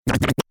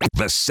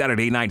The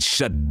Saturday Night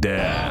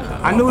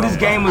Shutdown. I knew this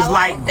game was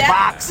like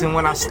boxing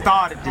when I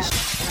started this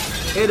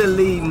shit. It'll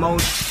leave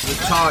most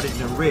retarded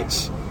than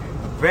rich.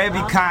 For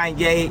every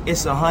Kanye,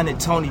 it's 100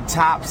 Tony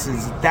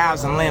Thompsons,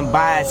 1,000 Lynn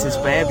Biases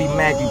for every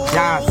Magic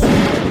Johnson.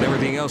 When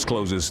everything else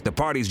closes, the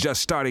party's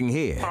just starting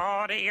here.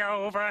 Party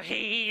over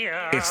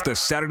here. It's the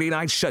Saturday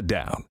Night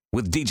Shutdown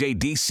with DJ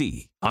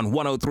DC on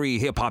 103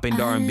 Hip Hop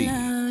and R&B.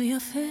 I love your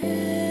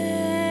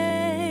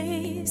face.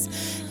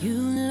 You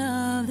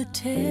love the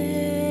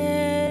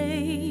taste.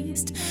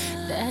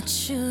 That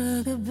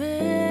sugar,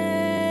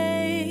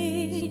 babe,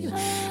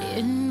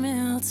 it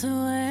melts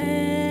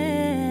away.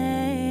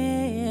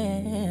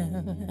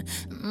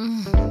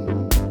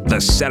 The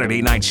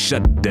Saturday Night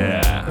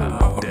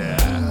Shutdown.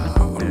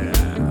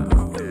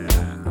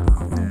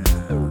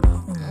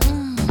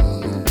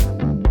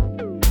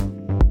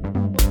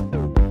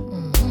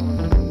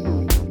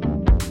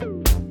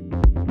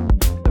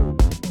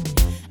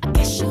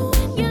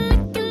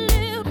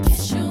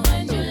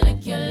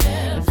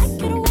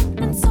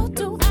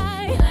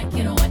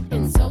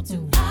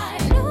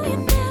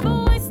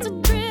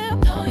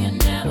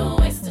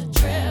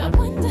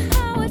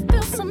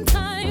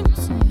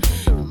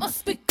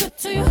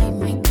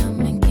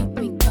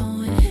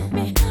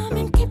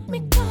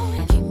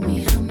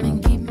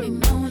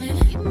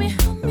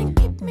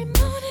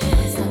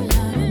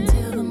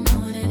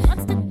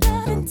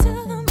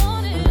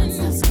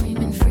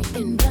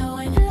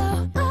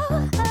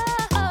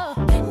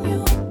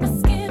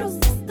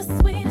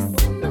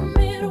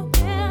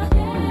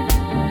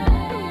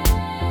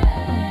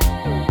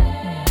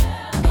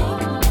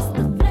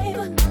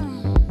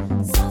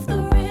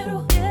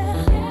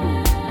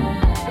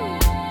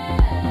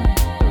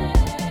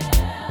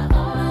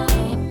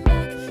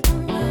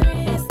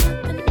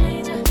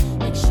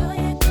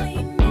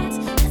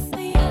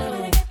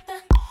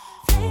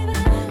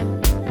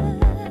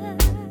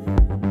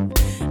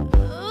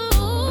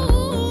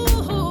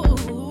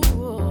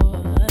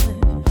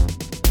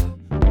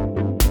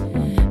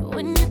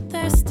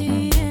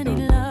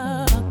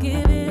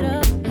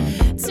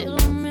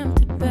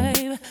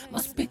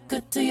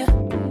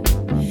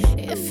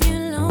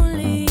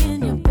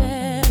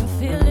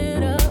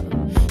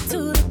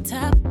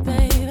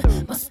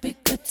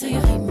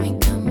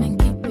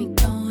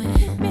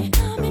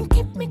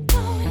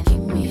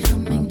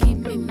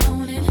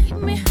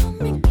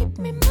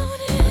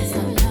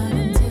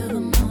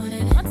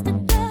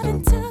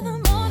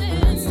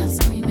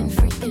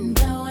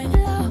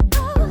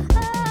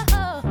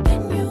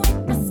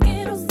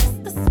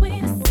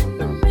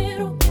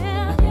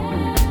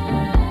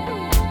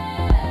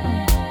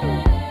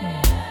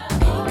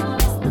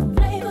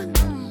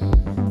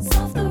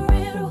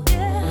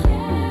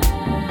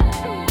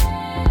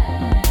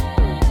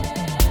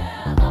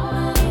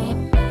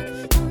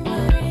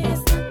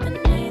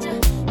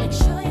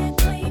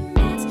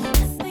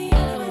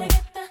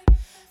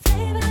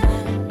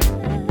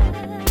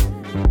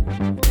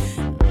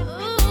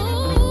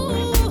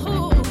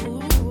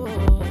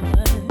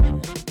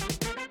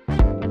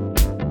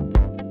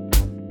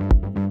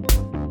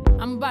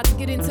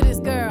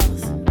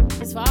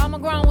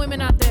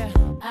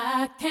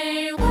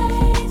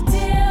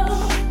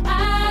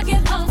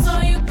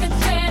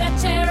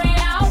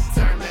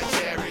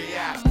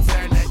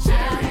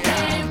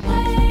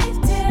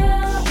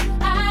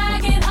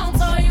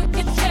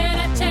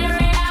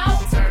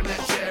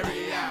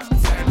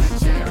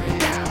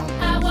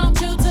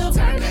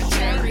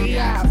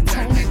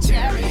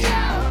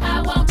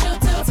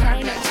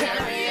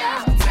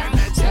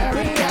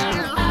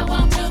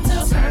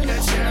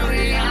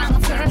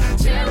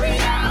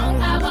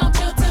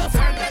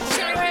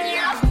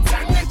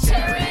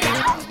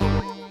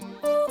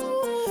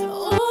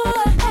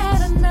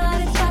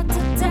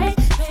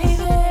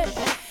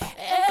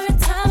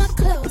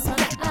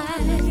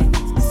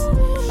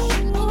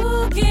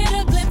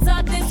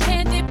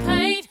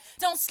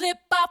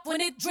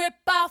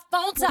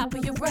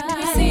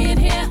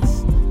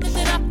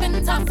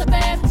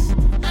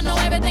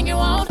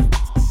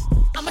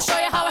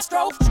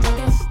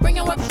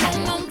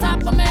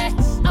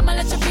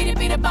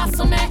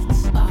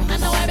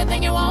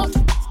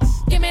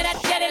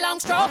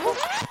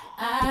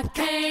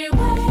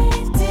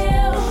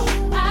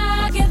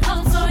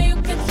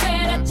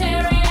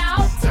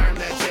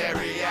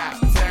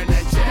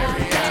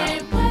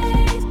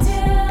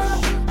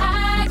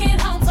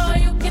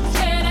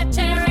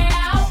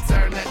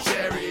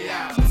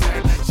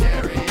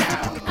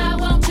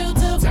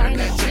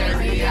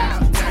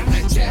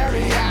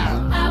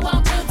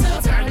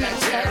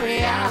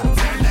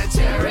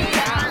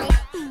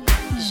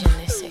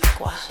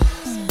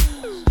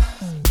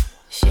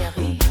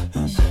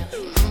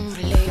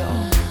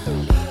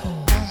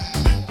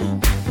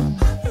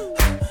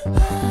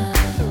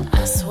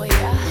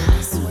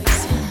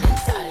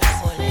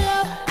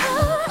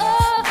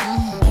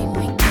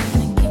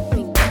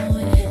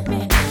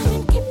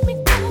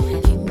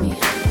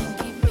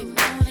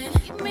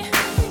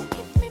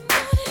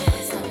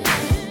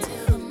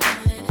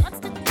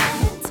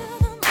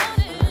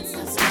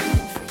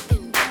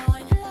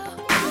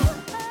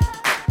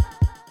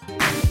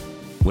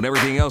 When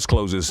everything else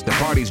closes, the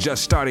party's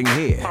just starting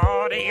here.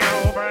 Party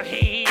over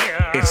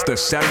here. It's the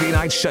Saturday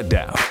Night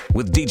Shutdown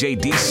with DJ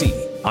DC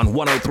on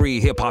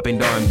 103 Hip Hop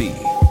and R&B.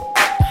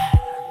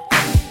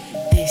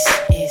 This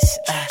is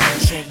a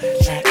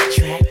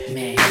track,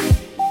 man.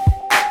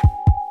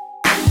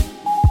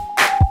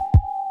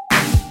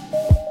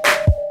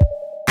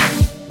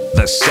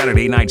 The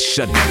Saturday Night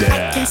Shutdown.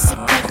 I can't sit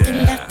back and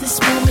let this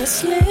moment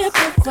slip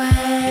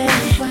away.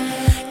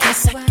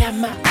 Cause I got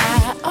my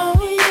eye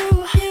on you.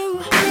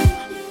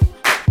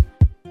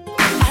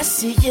 I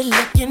see you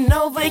looking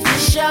over your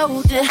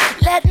shoulder.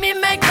 Let me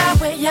make my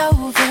way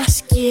over.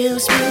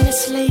 Excuse me,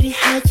 Miss Lady,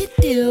 how you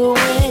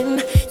doing?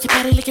 Your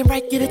body looking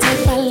right, get a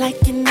type I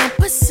like and I'm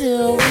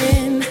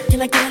pursuing.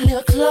 Can I get a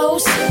little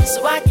closer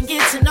so I can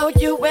get to know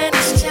you and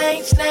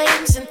exchange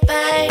names and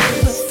things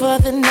before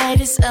the night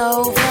is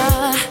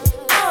over?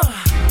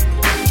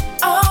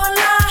 All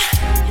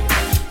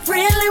I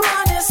really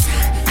want is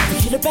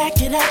for you to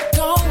back it up,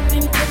 go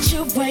and put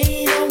your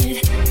weight on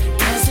it.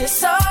 Cause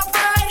it's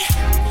alright,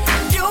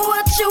 do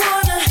what you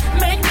wanna,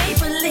 make me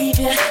believe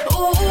you.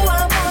 Ooh,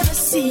 I wanna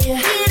see you.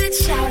 Hit it,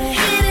 shout it,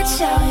 hit it,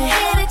 shout it,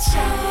 hit it,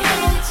 shout it,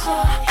 hit it,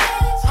 shout it.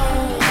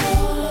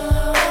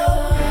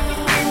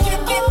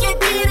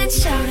 Get it,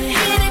 shout it,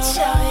 hit it,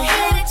 shout it,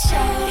 hit it,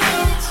 shout it,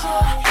 hit it, shout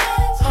it.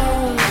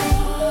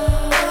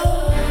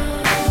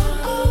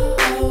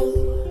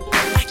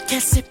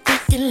 Sit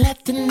back and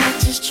let the night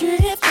just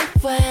drift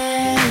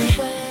away.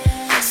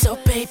 So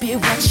baby,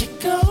 what you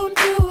gon'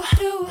 do?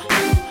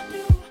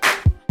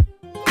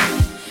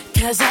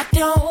 Cause I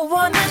don't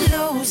wanna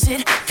lose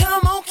it.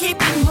 Come on, keep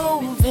it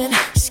moving.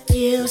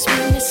 Excuse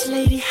me, Miss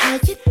Lady, how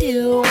you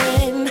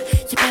doing?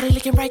 Your body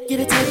looking right, get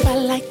a type I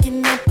like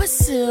and I'm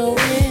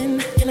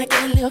pursuing. Can I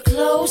get a little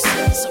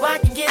closer so I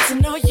can get to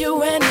know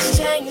you and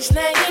exchange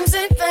names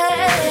and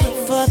things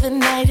before the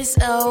night is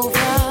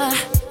over?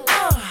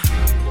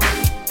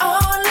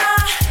 All I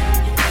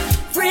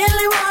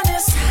really want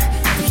is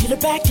for you to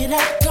back it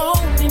up, go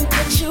and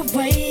put your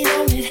weight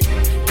on it.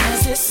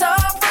 Cause it's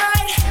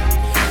alright,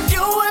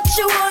 do what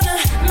you wanna,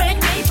 make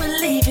me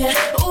believe you.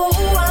 Ooh,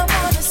 I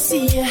wanna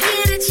see you.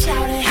 Hit it,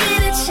 shout it,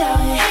 hit it, shout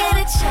it, hit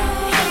it, shout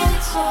it, hit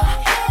it, shout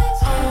it.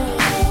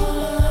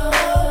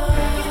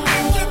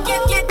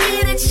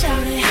 Get it,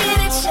 shout it, hit it, shout it,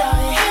 hit it, shout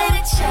it, hit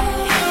it, shout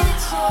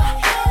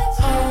it.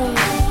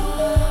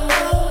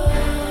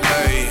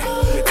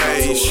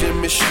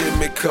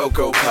 Shimmy,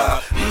 Cocoa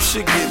Pop. You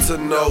should get to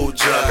know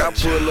Jock. I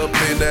pull up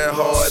in that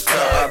hard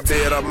top. I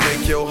bet I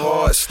make your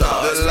heart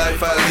stop. The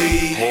life I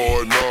lead,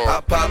 I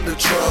pop the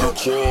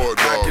trunk.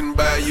 I can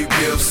buy you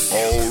gifts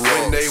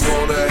when they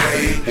wanna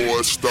hate.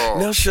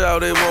 Now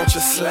shout it, won't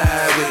you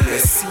slide with me?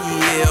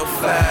 CL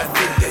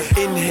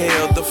 550.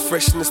 Inhale the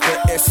freshness,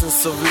 the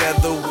essence of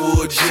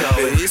leatherwood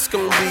jelly. It's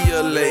gonna be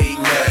a late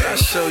night. I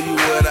show you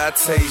what I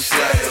taste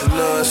like.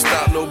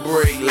 Non-stop, no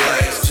break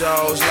lights.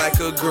 Jaws like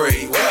a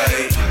great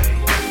white.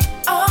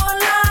 All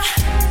I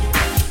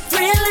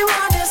really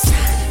want is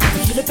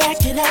for you to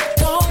back it up,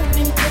 go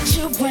and put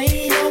your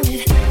weight on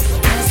it.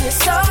 Cause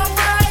it's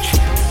alright,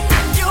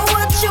 do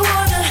what you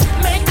wanna,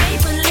 make me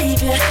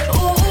believe you.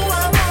 Ooh,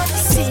 I wanna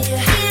see you.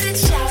 Hit it,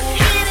 shout it,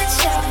 hit it,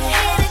 shout it,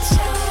 hit it,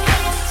 shout it,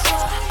 hit it,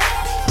 shout it.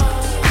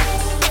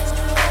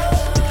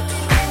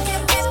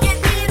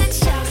 Hit it, shout it, hit it,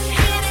 shout it,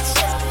 hit it,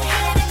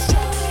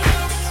 shout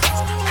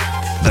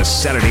it. The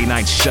Saturday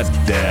Night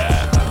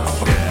Shutdown.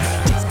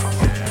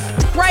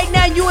 Right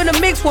now, you in the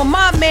mix with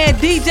my man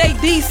DJ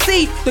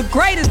DC, the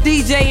greatest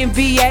DJ in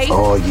VA.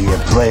 Oh yeah,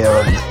 player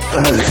of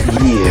the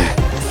year.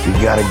 You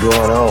got it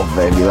going on,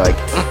 baby, like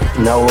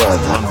no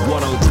other. On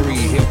 103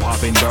 Hip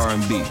Hop and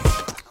R&B.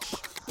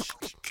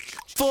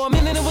 For a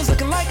minute it was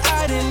looking like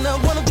I didn't know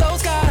one of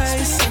those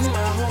guys.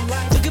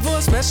 Looking for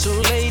a special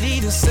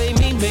lady to save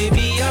me,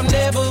 maybe I'll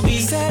never be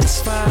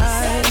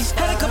satisfied.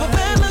 Had a couple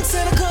bad looks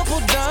and a couple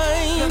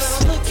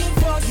dimes. Looking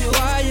for you,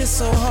 why it's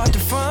so hard to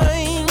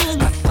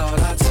find? I thought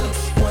I took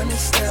one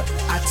step,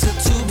 I took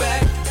two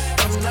back.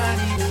 I'm not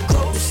even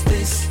close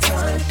this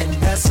time, and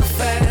that's a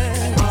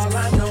fact. All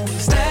I know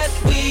is that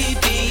we'd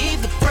be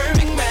the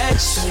perfect match.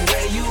 So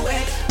where you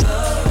at,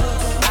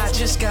 love? I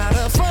just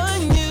gotta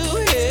find you.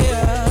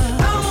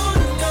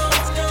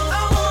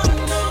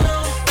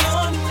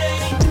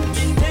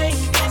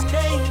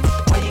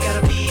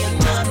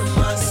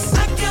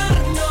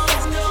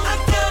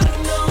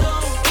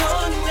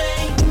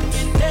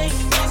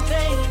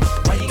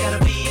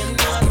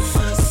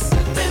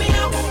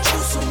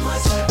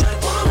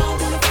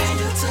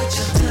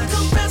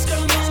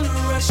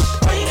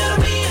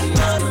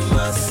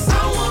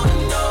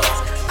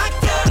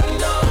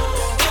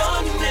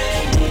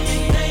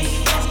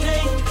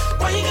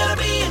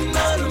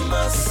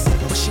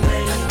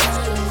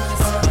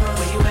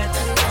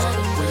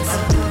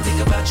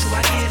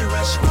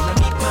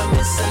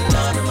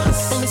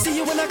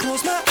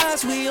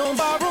 We on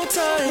borrowed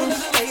time.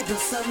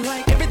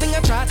 Everything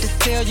I tried to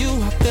tell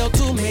you, I failed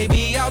to.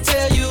 Maybe I'll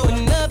tell you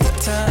another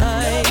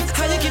time.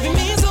 How you giving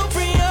me so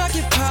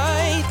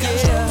preoccupied?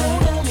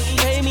 Yeah,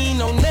 pay me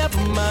no, never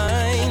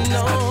mind.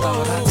 No, I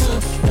thought I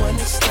took one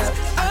step,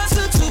 I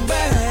took two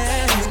back.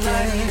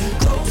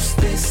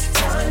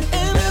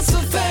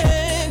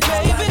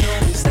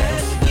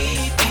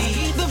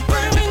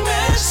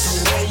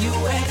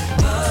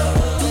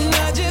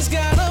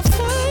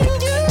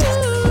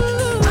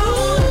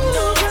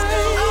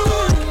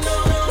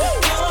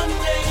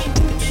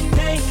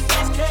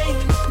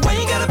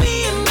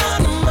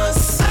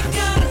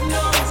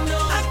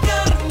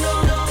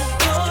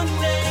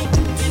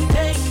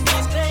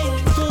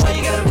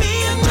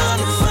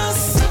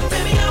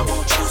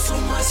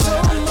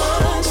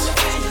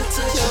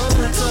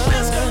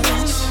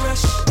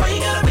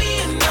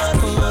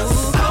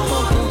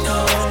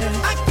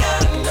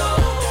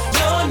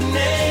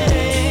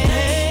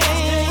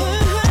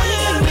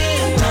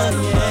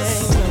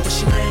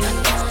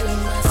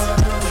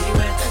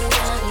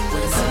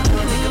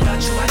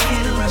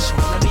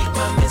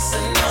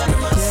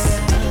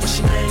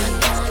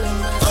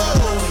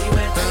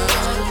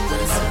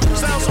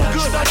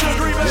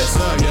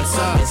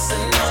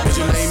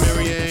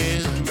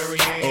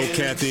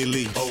 Kathy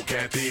Lee.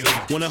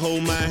 Wanna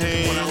hold my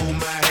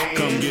hand?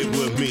 Come get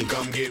with me.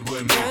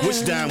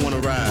 Which dime wanna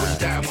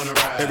ride?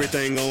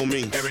 Everything on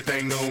me.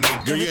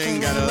 Girl, you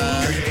ain't gotta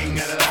lie.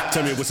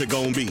 Tell me what's it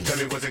gonna be.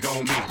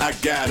 I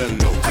gotta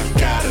know. I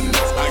gotta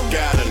know. I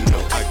gotta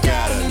know. I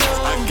gotta know.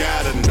 I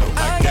gotta know.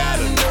 I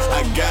gotta know.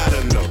 I gotta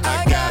know.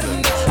 I gotta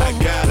know. I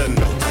gotta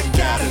know. I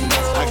gotta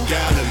know. I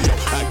gotta know.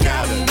 I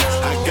gotta know.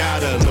 I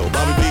gotta know.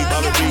 Bobby B,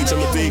 coming deep,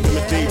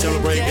 tell me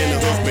break in the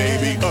hook,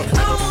 baby.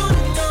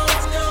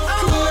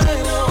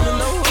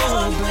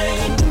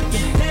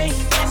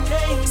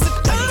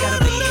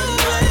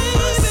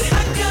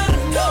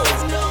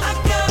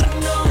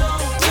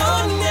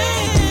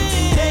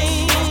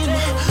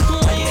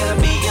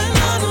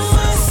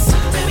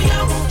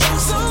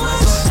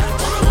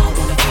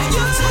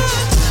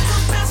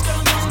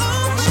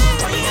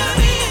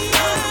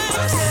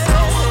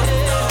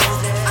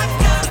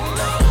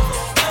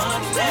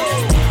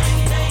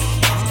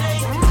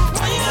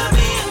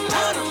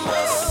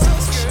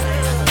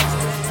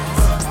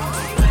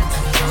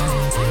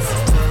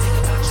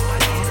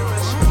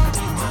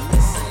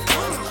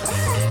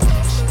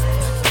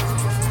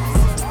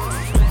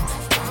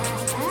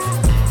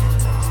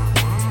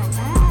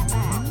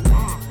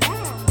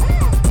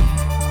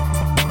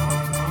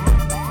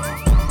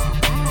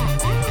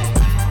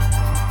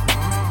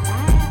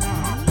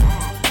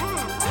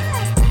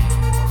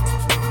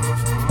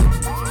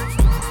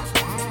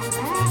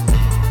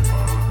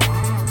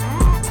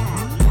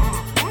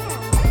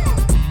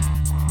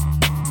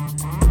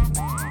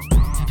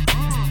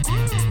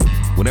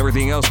 When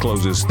everything else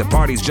closes, the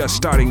party's just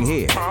starting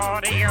here.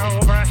 Party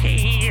over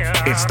here.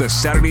 It's the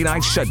Saturday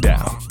Night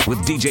Shutdown with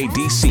DJ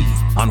DC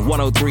on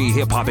 103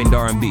 Hip Hop and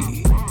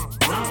R&B.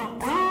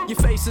 Your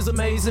face is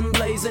amazing,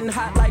 blazing,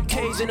 hot like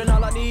Cajun, and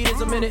all I need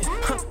is a minute.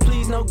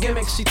 Please, no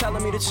gimmicks. She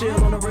telling me to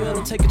chill on the real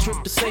and take a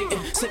trip to Satan.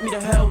 Sent me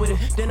to hell with it,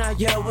 then I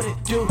yell with it.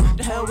 Do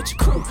the hell with your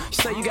crew. You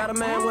say you got a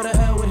man, with the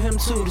hell with him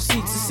too. The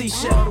seats are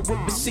seashell, the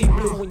whip is sea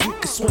blue, when you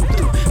can swim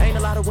through. Ain't a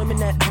lot of women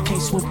that I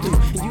can't swim through,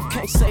 and you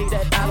can't say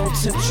that I don't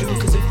tempt you.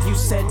 Cause if you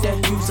said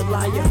that, you's a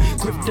liar.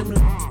 Grip them,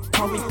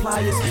 call me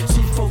pliers.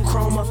 Shoot for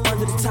chrome up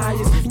under the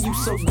tires, and you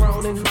so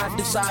grown in my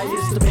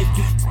desires to make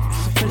you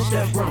finish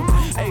that run.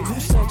 Hey, who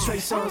said Trey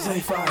Songz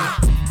ain't fire?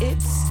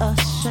 It's a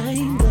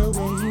shame the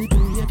way you do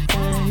your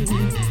thing.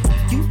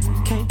 You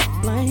can't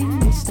blame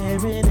me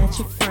staring at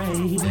your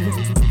frame.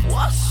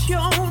 What's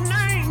your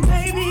name,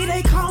 baby?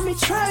 They call me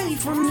Trey.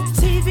 From the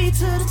TV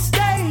to the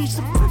stage,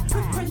 the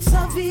Prince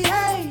of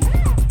VA.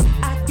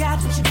 I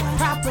got you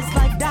proppers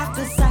like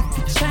doctors. I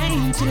could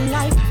change your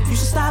life. You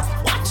should stop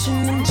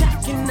watching and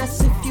jacking.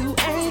 That's if you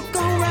ain't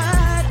gon'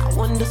 ride. I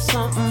wonder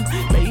something.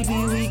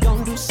 Maybe we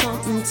gon' do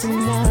something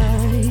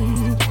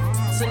tonight.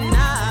 The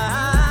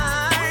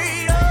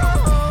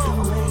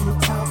way you're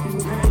talking,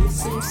 girl, you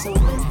seem so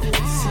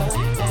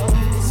invincible.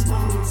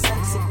 Smooth,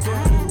 sexy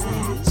girl, the way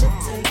that you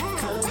take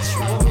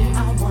control. I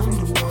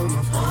wonder,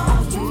 woman,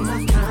 are you my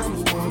kind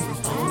of woman?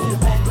 When you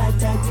act like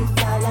that, you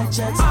fly like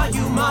jets. Are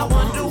you my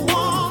Wonder Woman?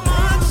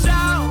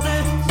 Shout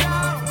it.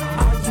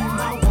 Are you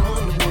my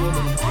Wonder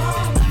Woman?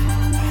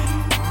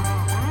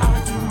 Are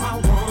you my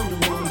Wonder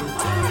Woman?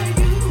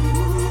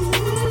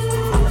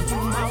 Are you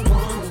my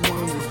Wonder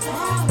Woman?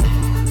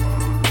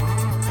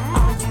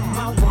 Are you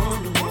my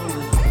Wonder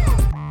Woman?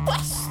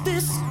 What's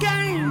this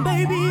game,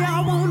 baby? I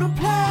wanna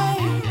play.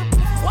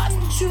 What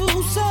you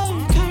say?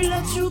 Can't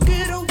let you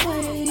get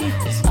away.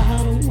 'Cause I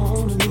don't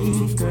wanna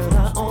leave, girl.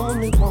 I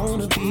only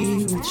wanna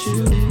be with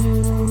you.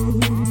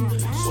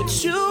 With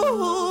you.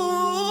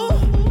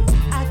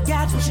 I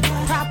got you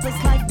proppers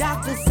like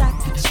doctors. I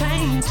could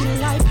change your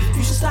life.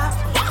 You should stop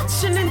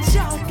watching and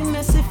joking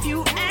as if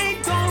you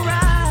ain't gon'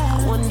 ride.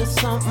 I wonder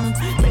something.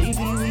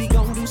 Maybe we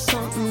gon' do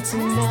something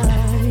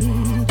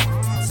tonight.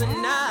 The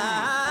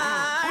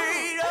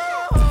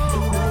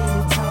way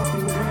you're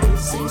talking, girl, you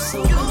seem so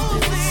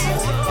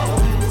invincible.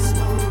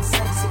 Smooth,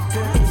 sexy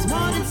girl. It's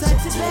more than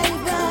sexy,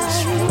 baby.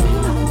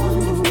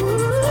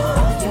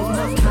 Are you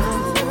my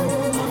kind of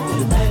woman?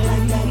 You act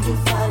like that, you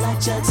fly like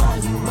jets. Are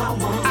you my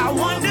one? I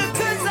wonder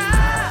 'cause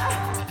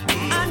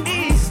I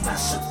need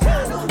special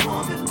kind of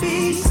woman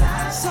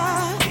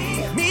beside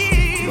me.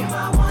 You're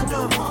my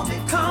Wonder Woman.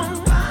 Come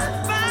find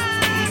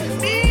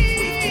me. We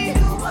can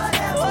do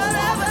whatever.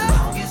 As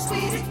long as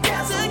we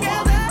together.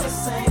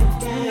 Say it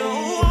again. No,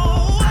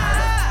 I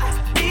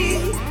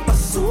need a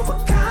super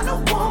kind of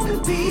woman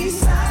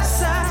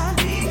beside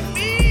me.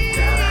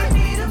 Girl, I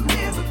need a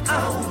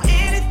miracle.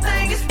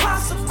 Anything is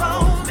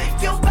possible. Make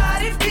your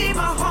body be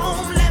my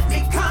home. Let me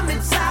come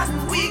inside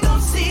and we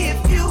gon' see if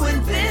you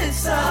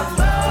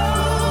invincible.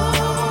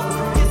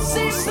 You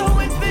seem so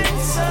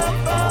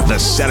invincible. The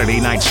Saturday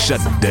Night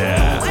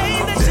Shutdown. Way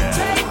that you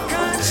take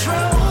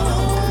control.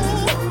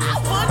 I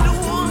wonder,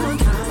 woman,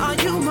 are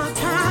you my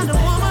kind of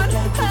woman?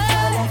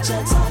 Hey,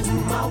 are you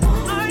my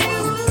woman? Are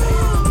you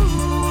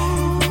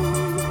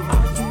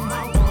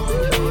my woman?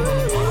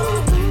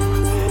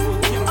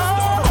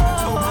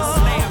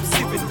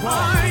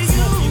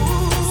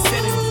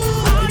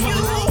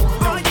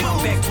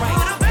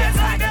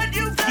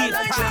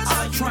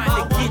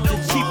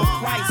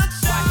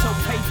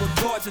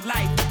 Georgia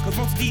life, cause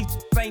most of these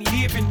ain't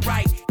living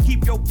right.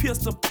 Keep your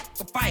pistol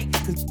for fight,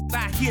 cause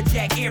I hear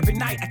Jack every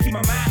night. I keep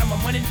my mind on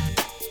my money,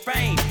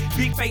 fame.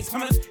 Big face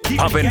hunters,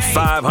 pumping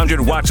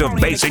 500 watts of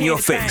bass in your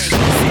face. In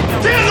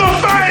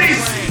the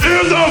face!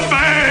 In the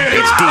face!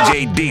 It's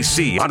DJ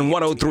DC on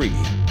 103,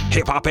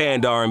 hip hop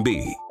and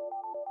R&B.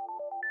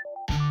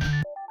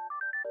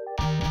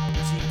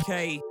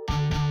 GK,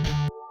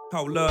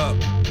 hold up,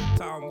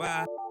 talking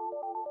about.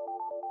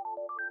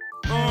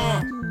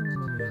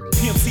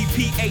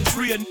 PMCPH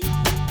real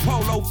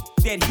Polo,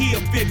 that heel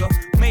figure.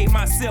 Made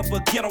myself a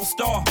ghetto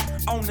star.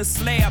 On the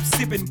slab,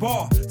 sipping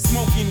bar.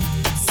 Smoking,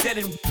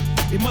 selling.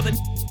 The mother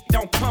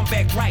don't come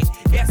back right.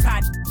 That's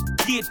how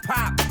get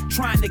pop.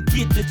 Trying to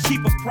get the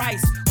cheaper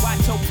price.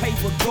 Watch your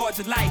paper, guard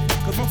your life.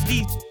 Cause most of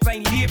these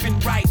ain't living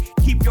right.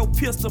 Keep your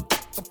pistol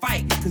for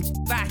fight. Cause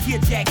I hear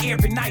Jack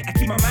every night. I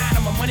keep my mind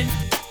on my money.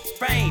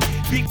 Fame.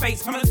 Big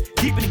face hunters,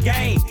 deep in the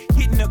game.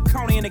 Hitting the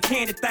corner in the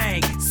candy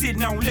thing.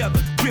 Sitting on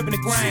leather, gripping the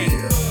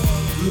grain.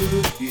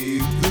 Good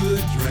kid,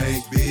 good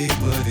drink, big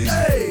money.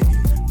 Hey.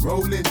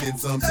 Rolling in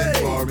something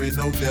foreign,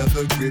 no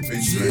leather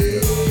gripping.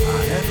 Yeah.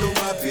 I handle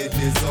my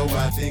business, so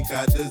I think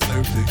I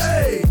deserve to.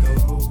 Hey.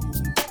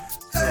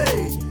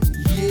 Hey.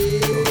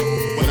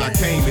 Yeah. When I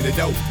came in the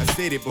dope, I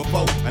said it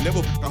before. I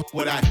never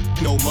what I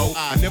no more.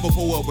 I never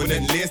pull up with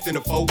nothing less than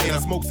a four. And I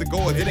smoke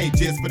cigars, it ain't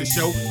just for the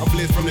show. I'm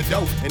blessed from the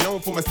dope and known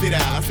for my sit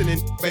out. I send in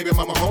baby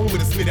mama home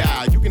with a Smith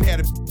out. You can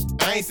have it.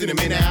 I ain't sending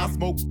men out.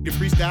 Smoke the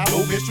freestyle,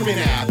 low instrument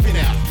out. Pin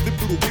out. Flip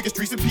through the biggest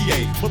streets of PA.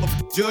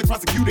 Motherfucker, judge,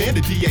 prosecutor, and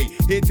the DA.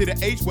 Head to the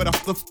H where the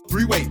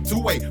three-way,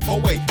 two-way,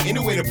 four-way.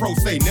 Anyway the pro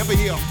say. Never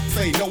hear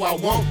say no I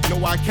won't,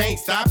 no I can't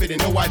stop it, and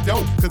no I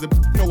don't. Cause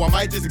I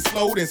might just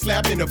explode and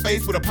slap in the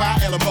face with a pie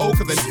LMO.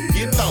 Cause I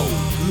get thrown.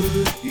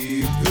 Good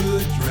kid,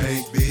 good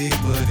drink, big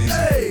money.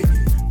 Hey.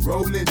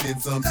 Rolling in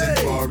something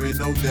foreign,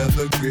 no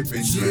leather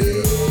gripping.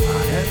 Yeah.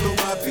 I handle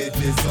my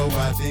business, so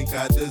I think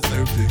I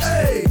deserve to.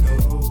 Hey.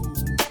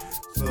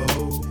 So,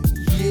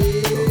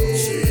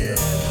 yeah.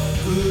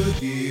 Good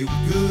kid,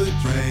 good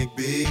drink,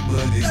 big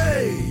money.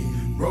 Hey.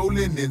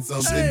 Rolling in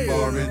something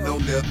foreign, no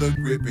leather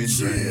gripping.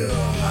 Yeah.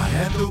 I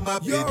handle my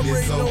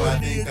business, so I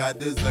think I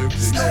deserve to.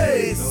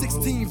 Hey,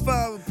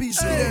 16.5 a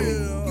piece,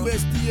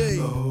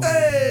 USDA.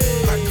 Hey,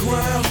 I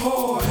grind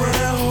hard,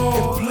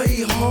 and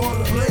play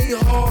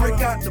hard,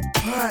 break out the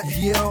pot,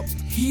 yeah.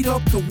 Heat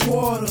up the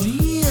water.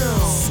 Damn.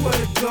 Swear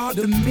to God,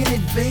 the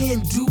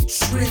minivan do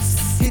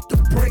tricks. Hit the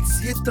brakes,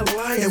 hit the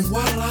light, and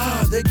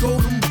voila, there go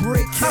them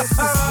bricks.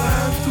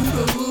 Slide through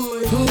the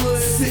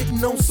hood,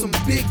 sitting on some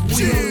big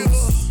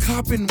wheels.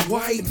 Copping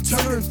white,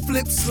 turn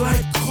flips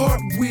like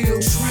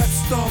cartwheels. Trap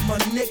star, my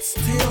next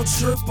tail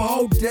chirp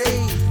all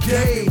day.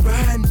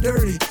 Riding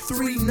dirty,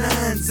 3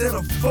 9s and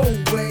a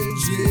 4-way.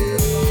 Yeah.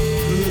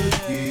 Good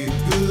kid,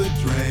 good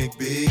drink,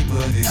 big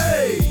money.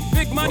 Hey,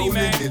 big money,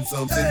 man.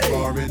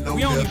 Foreign,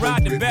 we only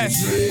ride the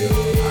best. Yeah.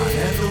 I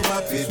handle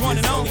my business, one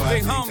and only, so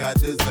big I think I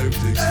deserve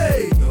to.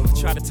 Hey.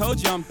 Try to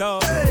told you I'm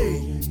thug. Hey.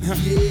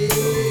 Yeah.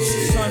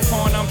 Son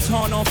foreign, I'm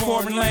torn on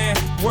foreign land.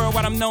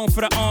 Worldwide, I'm known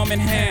for the arm in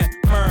hand.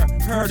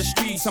 Heard the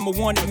streets, I'm a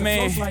wanted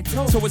man.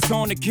 So it's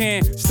on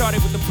again.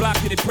 Started with the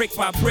block, did it brick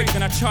by brick.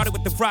 Then I charted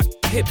with the rock,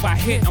 hit by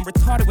hit. I'm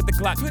retarded with the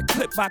Glock,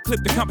 clip by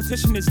clip. The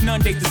competition is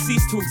none, they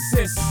cease to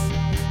exist.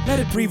 Let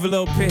it breathe a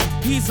little bit.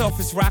 He's off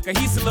his rocker,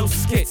 he's a little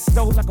skit.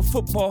 Stole like a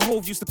football,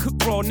 Hove used to cook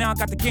raw. Now I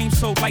got the game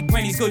sold like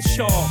Granny's good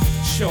Shaw.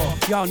 Sure,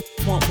 y'all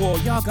want war,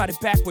 y'all got it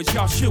backwards.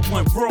 Y'all should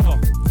want raw.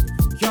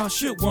 Y'all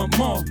should want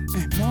more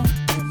and more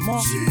and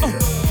more.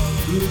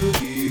 Good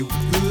kid,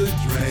 good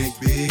drink,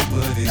 big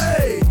money.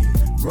 Hey.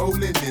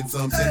 Rolling in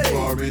something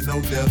foreign, no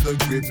leather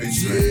gripping.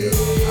 Yeah.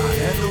 I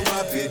handle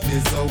my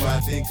business, so I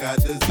think I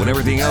deserve. When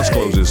everything else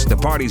closes, the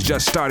party's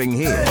just starting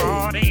here.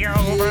 Party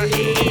over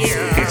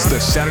here. It's the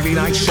Saturday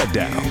Night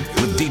Shutdown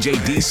with DJ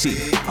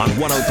DC on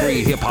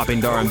 103 Hip Hop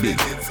and R&B.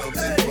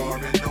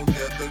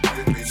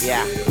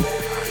 Yeah.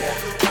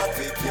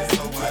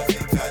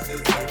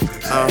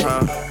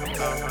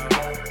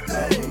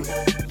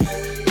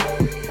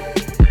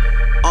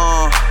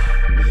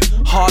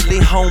 Hardly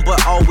home,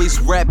 but always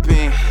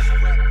reppin'.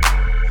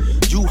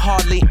 You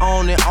hardly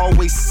on it,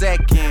 always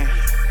second.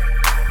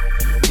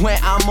 When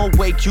I'm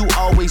awake, you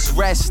always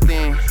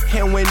resting.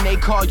 And when they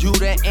call you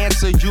to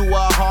answer, you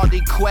a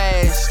hardy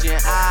question.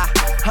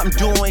 I'm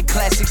doing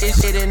classic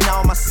shit in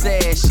all my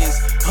sessions.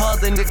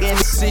 Other in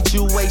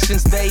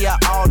situations, they are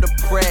all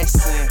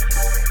depressing.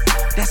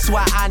 That's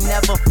why I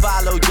never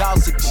follow y'all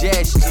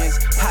suggestions.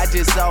 I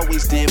just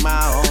always did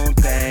my own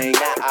thing.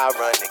 Now I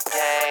run the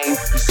game.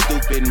 You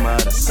stupid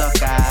mother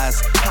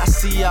suckers. I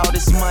see all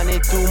this money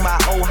through my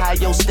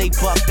Ohio State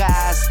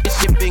Buckeyes. This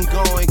shit been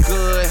going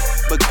good,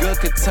 but good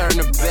could turn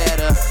to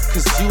better.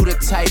 Cause you the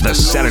type the of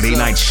Saturday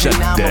loser, Night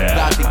Shutdown. and I'm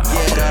about to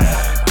get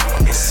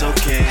her. It's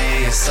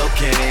okay, it's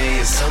okay,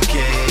 it's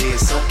okay,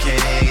 it's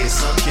okay,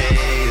 it's okay,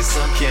 it's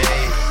okay.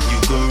 You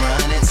can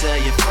run and tell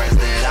your friends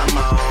that I'm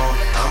on.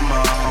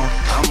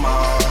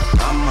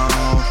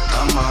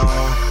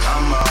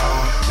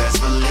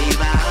 Best believe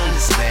I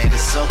understand.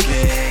 It's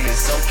okay,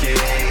 it's okay,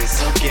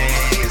 it's okay,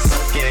 it's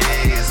okay,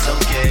 it's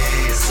okay,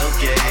 it's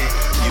okay.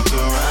 You can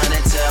run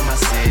and tell my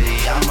city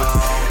I'm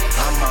on,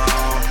 I'm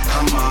on,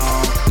 I'm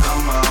on,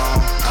 I'm on,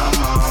 I'm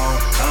on,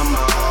 I'm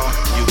on.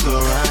 You can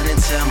run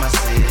and tell my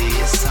city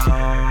it's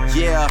on.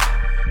 Yeah.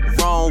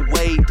 Wrong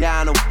way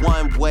down a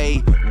one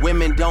way.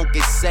 Women don't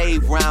get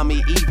saved round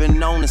me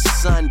even on a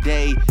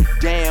Sunday.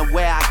 Damn,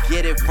 where I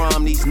get it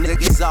from. These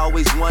niggas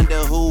always wonder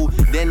who.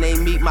 Then they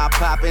meet my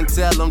pop and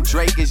tell them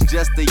Drake is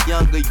just a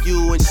younger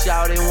you. And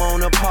shout it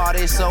wanna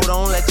party, so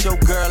don't let your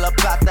girl up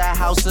out the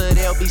house or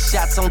there'll be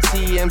shots on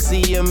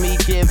TMZ of me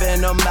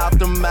giving them mouth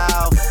to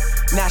mouth.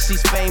 Now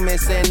she's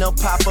famous and the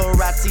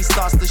paparazzi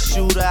starts to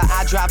shoot her.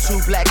 I dropped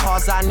 2 black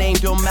cars, I named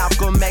them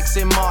Malcolm X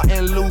and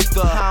Martin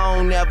Luther. I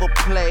don't ever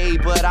play,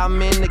 but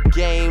I'm in the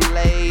game,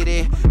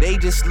 lady. They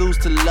just lose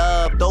to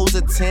love, those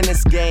are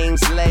tennis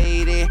games,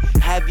 lady.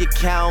 Have you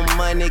count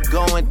money,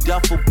 going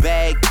duffel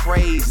bag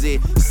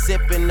crazy.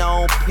 Sipping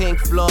on Pink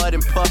Floyd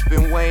and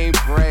puffing Wayne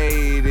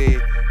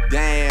Brady.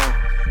 Damn,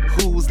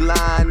 whose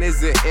line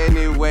is it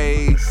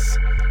anyways?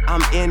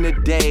 I'm in the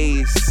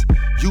daze,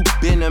 you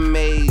been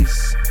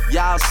amazed.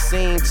 Y'all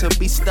seem to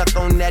be stuck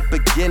on that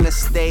beginner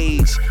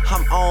stage.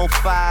 I'm on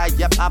fire,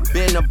 yep, I've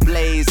been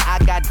ablaze. I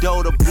got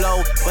dough to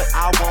blow, but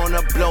I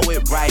wanna blow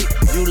it right.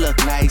 You look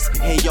nice,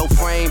 and your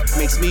frame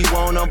makes me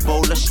wanna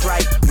bowl a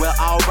strike. Well,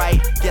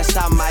 alright, guess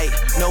I might.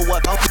 Know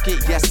what, fuck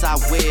it, yes I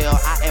will.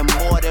 I am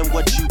more than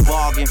what you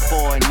bargained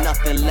for, and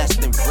nothing less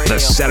than real. The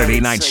Saturday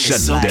Night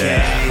Shutdown.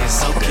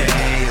 It's okay,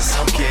 it's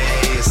okay,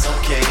 it's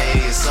okay,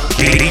 it's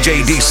okay.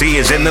 DJ DC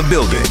is in the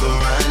building. Go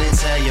run and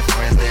tell your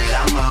friends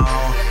that I'm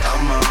on.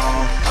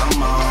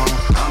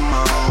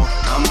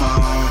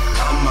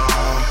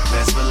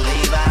 Best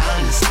believe I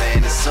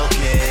understand. It's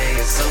okay,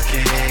 it's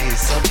okay,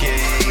 it's okay,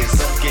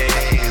 it's okay,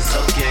 it's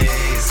okay,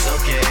 it's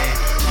okay.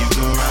 You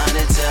can run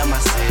and tell my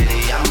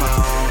city I'm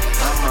on,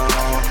 I'm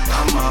on,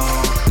 I'm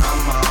on,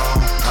 I'm on,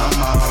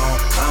 I'm on,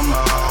 I'm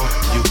on.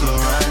 You can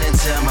run and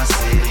tell my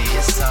city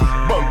it's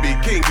on. Bumby,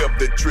 king of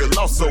the drill,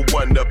 also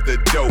one of the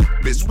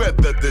dopest.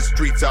 Whether the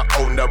streets are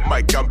on the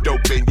mic, I'm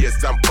dope and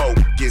yes, I'm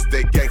focused.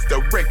 The gangster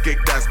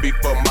recognize me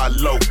for my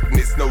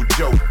lowness, no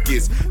joke.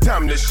 It's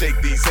time to shake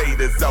these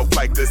haters off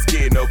like the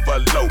skin of a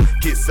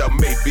locust. Or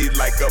maybe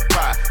like a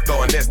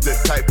python, that's the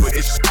type of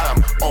ish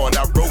I'm on.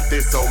 I wrote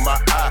this on my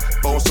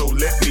iPhone, so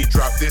let me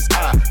drop this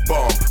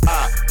I-bomb.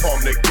 I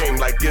palm the game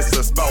like it's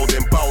a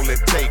Spalding ball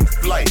and take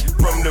flight.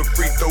 From the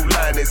free throw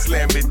line and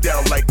slam it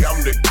down like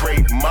I'm the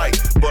great Mike.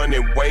 Bun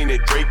and Wayne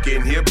and Drake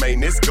in here, man,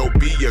 this gon'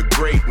 be a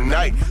great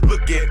night.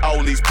 Look at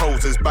all these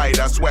poses, bite,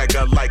 I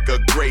swagger like a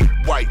great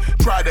white.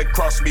 Try to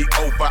cross me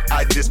over,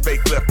 I just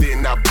fake left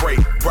and I break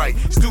right.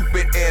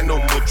 Stupid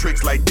animal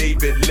tricks like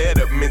David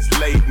Letterman's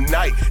late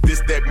night.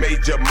 This that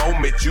major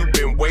moment you've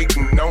been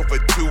waiting on for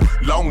too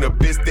long. The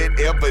best that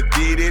ever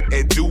did it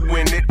and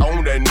doing it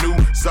on a new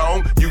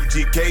song.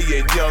 UGK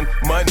and Young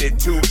Money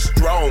too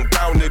strong.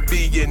 Bound to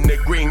be in the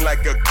green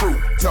like a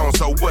crouton.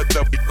 So what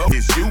the f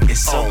is you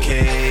It's on?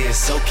 okay,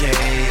 it's okay,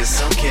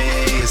 it's okay,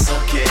 it's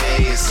okay,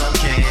 it's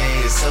okay,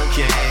 it's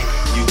okay.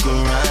 You can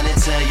run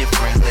and tell your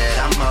friends that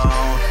I'm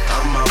on,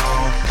 I'm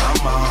on,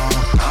 I'm on,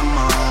 I'm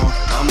on,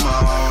 I'm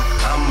on,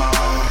 I'm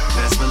on.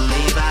 Best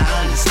believe I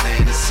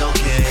understand. It's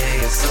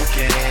okay, it's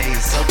okay,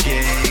 it's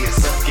okay,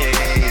 it's okay,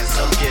 it's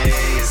okay,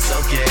 it's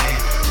okay.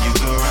 You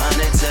can run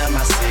and tell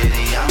my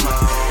city I'm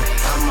on,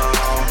 I'm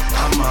on,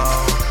 I'm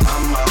on,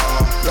 I'm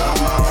on,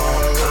 I'm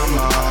on, I'm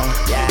on.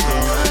 You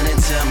can run and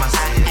tell my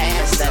city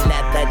it's on.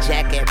 Leather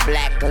jacket,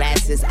 black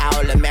glasses,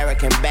 all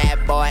American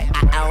bad boy.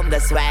 I own the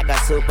swagger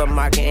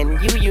supermarket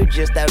and you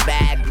just a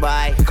bag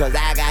boy. Cause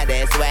I got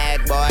that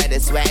swag boy, the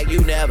swag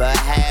you never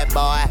had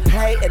boy.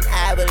 Hey, and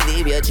I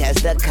believe you're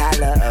just the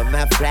color of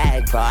my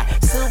flag boy.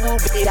 So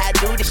bitch, I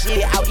do the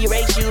shit, I'll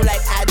erase you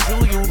like I do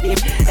you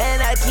bitch.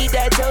 And I keep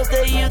that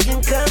toaster, you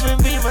can come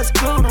and be my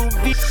screw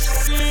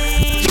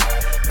bitch.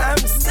 I'm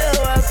so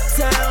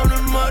uptown,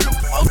 and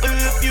motherfucker,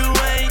 if you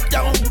ain't,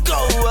 don't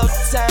go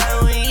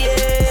uptown,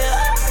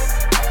 yeah.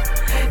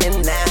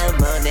 And now I'm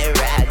on that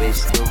ride,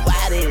 bitch.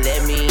 Nobody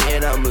let me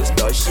in, I'ma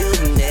start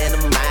shooting in the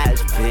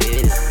mosh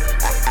pit.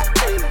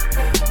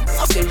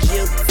 Cause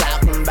you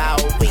talking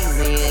about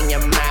Weezy in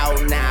your mouth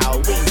now.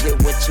 Weezy,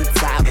 what you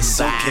talking It's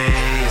about? okay,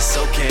 it's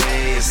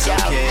okay, it's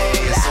okay,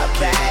 it's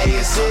okay,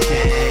 it's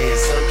okay,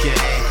 it's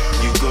okay.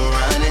 You go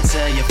run and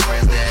tell your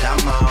friends that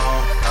I'm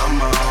on, I'm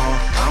on,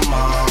 I'm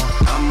on,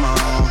 I'm on,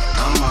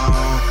 I'm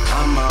on,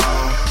 I'm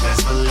on.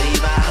 Best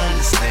believe I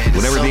understand.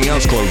 When everything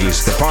else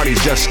closes, the party's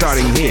just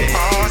starting here.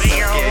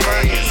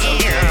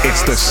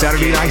 It's the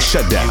Saturday Night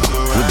Shutdown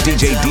with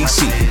DJ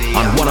DC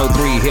on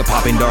 103 Hip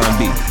Hop and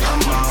R&B.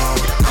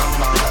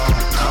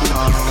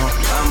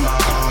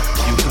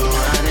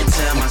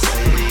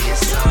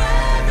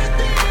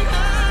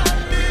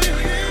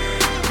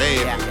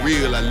 Man, for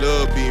real, I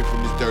love being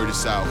from this dirty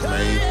South,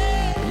 man.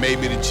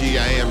 Maybe the G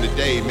I am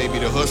today, maybe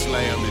the hustler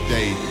I am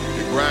today,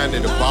 the grinder,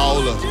 the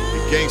baller,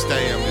 the gangster I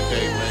am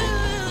today, man.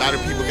 A lot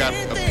of people got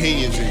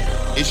opinions and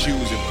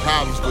issues and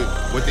problems with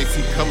what they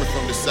see coming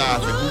from the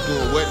South and who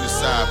doing what in the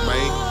South,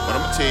 man. But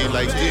I'm gonna tell you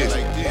like this.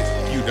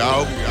 you,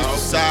 dog.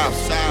 South.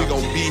 We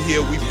gon' be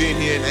here, we been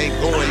here and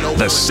ain't going nowhere.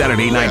 The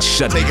Saturday Night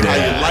Shutdown. Take it how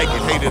you like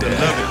it, hate it or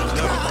love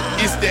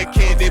it. It's that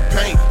candy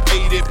paint,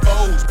 80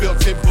 foes,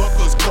 belts and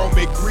buckles, chrome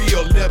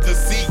grill, leather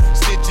seat,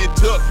 stitch and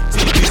tuck,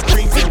 TV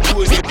screens and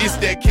wood. It's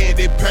that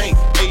candy paint,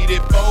 80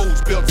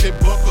 foes, belts and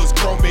buckles,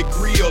 chrome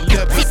grill,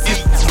 leather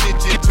seat,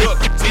 stitch and tuck,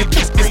 TV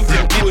screens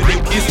and wood.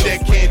 It's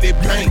that candy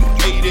paint,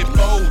 80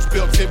 foes,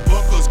 belts and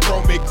buckles,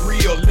 chrome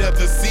grill,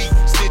 leather seat,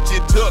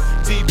 stitch and tuck,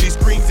 TV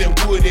screens and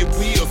wooded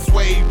wheels,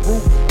 suede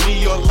roof,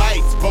 neon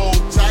lights, bold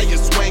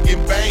tires,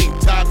 swinging bang,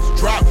 tops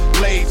drop,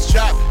 blades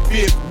chop,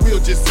 fifth wheel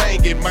just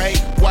hanging, man.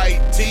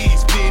 White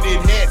tees, fitted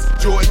hats,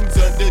 Jordans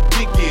under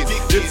Dickies.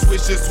 The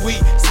Swisher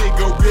sweet,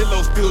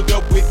 cigarillos filled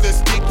up with the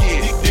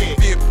stickies.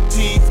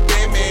 15s,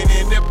 Batman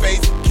in the bass,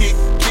 kicking.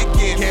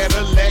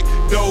 Cadillac,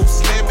 dope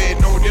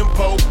slamming on them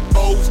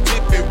O's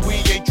tipping. We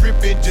ain't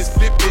tripping, just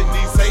flipping.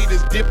 These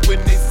haters dip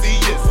when they see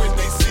us.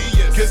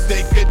 Cause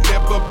they could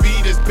never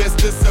beat us, best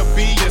to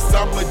be us.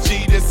 I'm a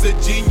G, that's a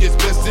genius,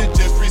 best to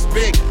just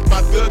respect.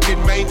 My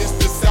thuggin', man, it's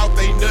the South,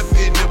 ain't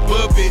nothing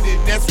above it.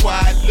 And that's why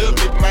I love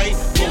it, man,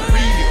 for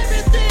real.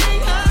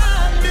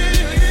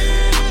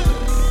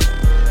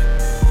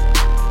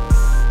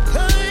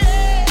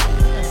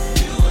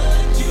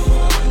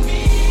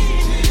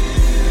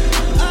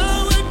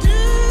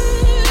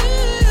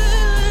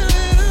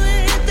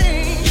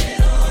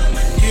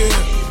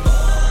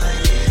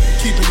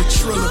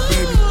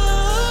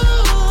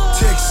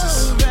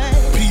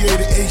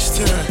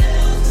 H-Time,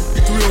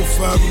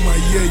 305 in my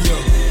yeah-yo.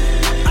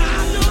 You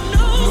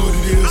know what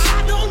it is?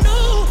 I don't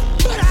know,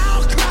 but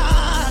I'll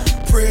cry.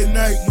 Pray at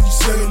night when you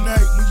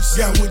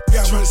sell it,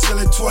 got trying to sell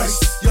it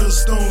twice. Yellow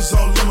stones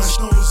all on my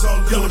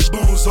yellow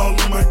bones all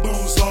on my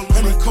bones, all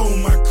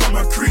honeycomb,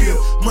 my crib.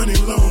 Money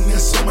long,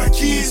 that's on my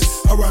kids.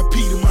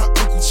 R.I.P. to my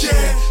Uncle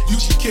Chad.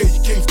 UGK,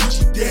 you can't fuck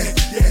your dad.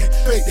 Yeah,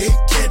 fake, they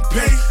can't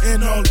pay.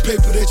 And all the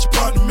paper that your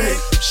partner made.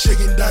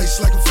 Shaking dice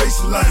like a face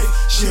of life.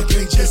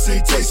 Champagne just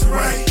ain't tasting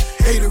right.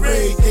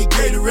 Haterade, they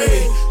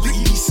Gatorade. Look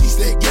at these seats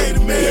that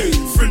Gator made.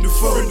 Friend or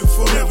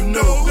foe, never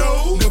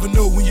know. Never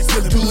know when you're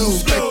feeling blue.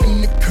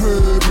 Stepping the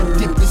curb,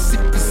 dipping,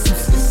 sipping,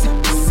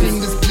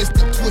 fingers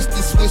blistered,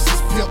 twisted,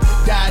 switches, pimp,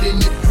 died in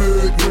the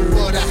herd.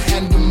 But I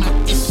handle my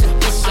issue.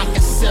 I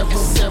got several.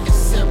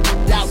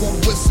 That one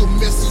whistle,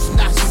 missiles,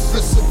 not some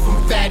bristle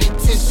from fatty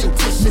tissue.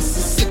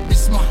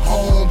 Mississippi's my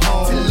home,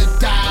 till it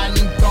died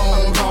and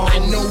gone. I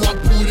know I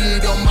put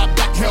it on my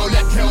back, held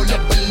up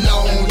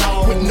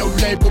alone. With no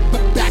label,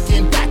 but back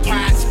in back,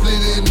 I split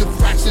it into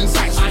fractions.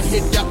 I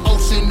hit the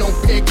ocean on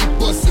Peggy,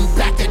 bustin'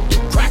 back at the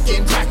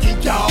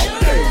crackin', y'all.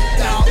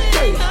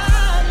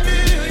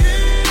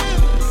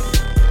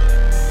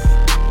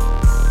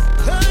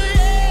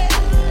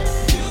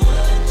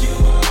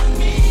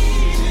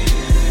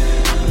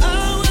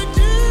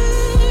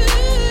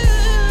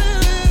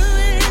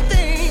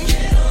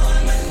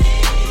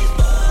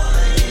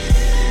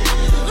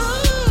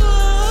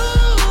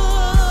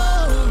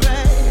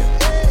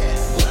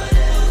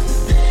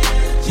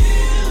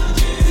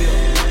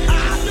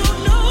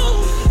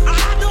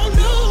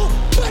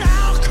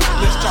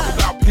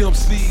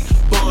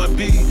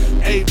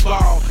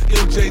 A-Ball,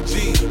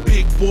 MJG,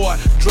 Big Boy,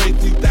 Drake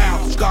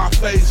 3000,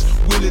 Scarface,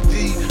 Willie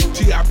D,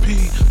 T.I.P.,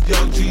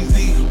 Young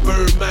Jeezy,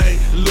 Birdman,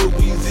 Lil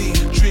Weezy,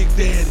 Trick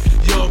Daddy,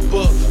 Young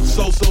Buck,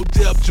 So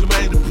Def,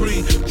 Jermaine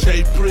Dupri,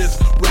 Jay Prince,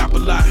 Rap A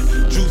Lot,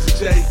 Juicy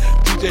J,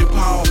 DJ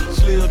Paul,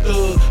 Slim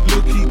Thug,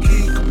 Lil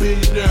Kiki,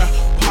 Chameleon,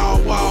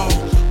 Paul Wall.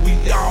 We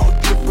all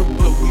different,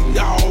 but we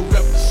all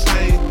rep the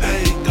same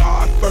thing.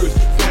 God first,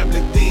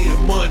 family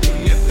then, money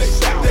in the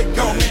South. They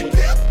call me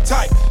Pimp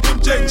Tight,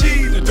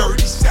 MJG, the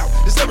dirty South.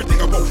 It's everything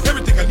I want,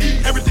 everything I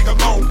need, everything I'm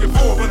longing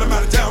for. When I'm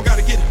out of town,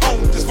 gotta get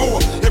home just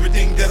for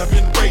everything that I've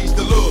been raised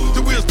to love.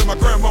 The wisdom my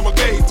grandmama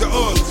gave to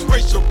us.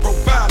 Racial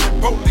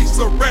profiling, police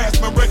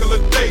harassment, regular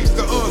days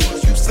to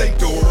us. You say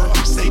door,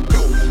 we say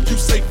go. You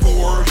say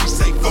four, we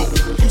say four.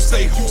 You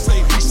say,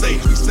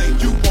 we say.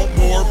 You want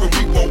more, but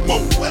we want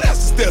more. What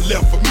else is there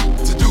left for me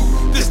to do?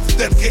 This is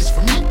dedication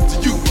for me to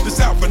you. The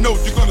South I know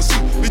you're gonna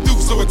see me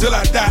through. So until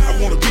I die,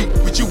 I wanna be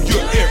with you.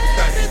 You're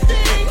everything.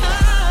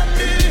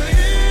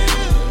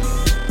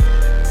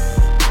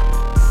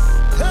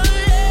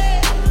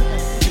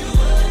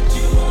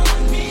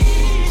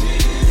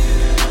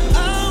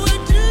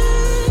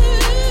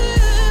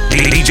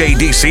 DJ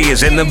DC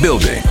is in the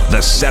building.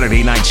 The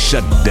Saturday Night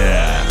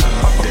Shutdown.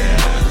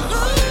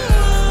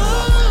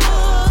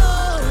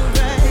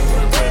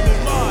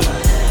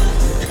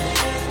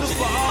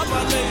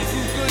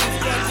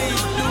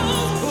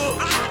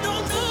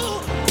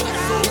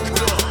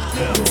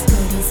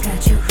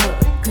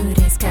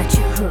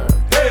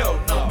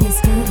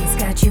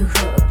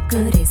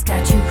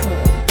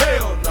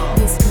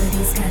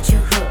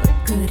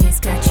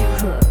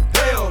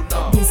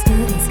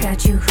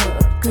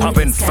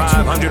 Pumping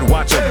 500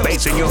 watts of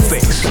bass in your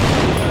face. In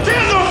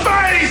the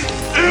face!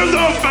 In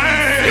the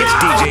face! It's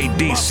DJ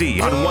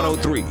DC on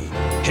 103,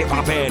 hip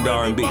hop and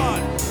R&B.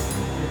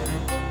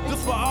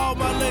 Just for all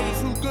my ladies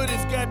who good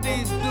as got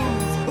these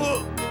dudes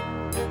hooked.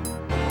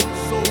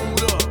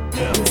 Sold up,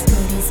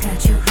 yeah.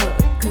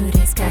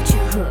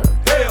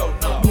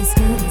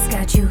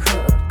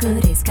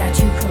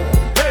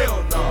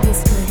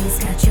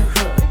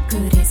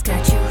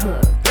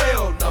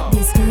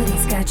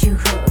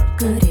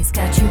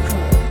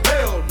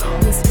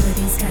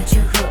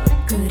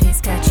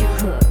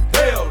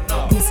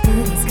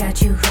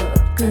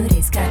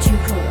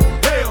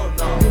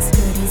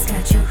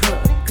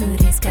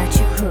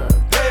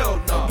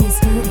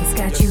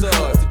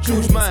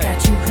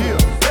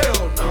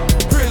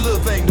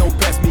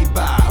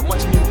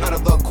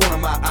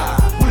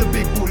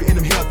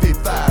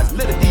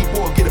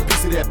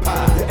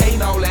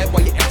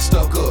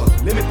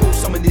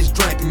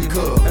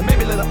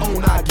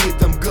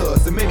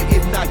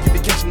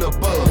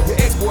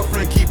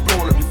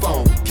 up your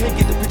phone. Can't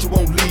get the picture,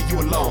 won't leave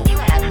you alone.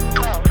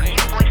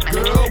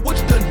 Girl, what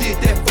you done did,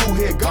 that fool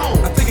here gone.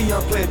 I think a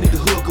young player need to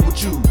hook up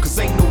with you, cause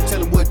ain't no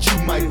telling what you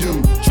might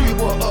do. Chew you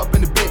one up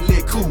in the bed,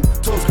 leg cool.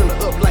 Toes gonna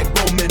up like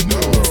Bowman New.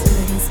 This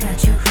goody's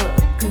got you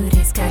hooked,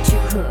 goody's got you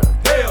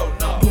hooked. Hell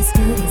no. This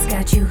goody's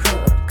got you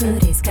hooked,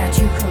 goody's got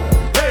you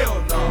hooked.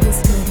 Hell no.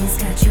 This goody's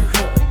got you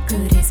hooked,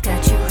 goody's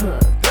got you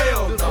hooked.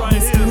 Hell no.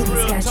 This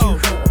goody's got you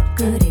hooked,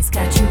 goody's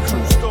got you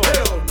hooked.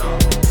 Hell no.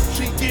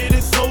 She get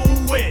it so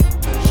wet,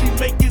 she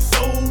make it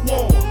so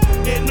warm.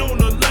 And on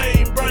the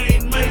lane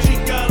brain, man, she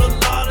got a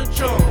lot of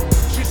charm.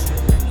 She's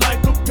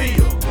like a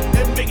pill,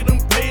 and making them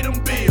pay them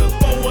bills.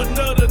 For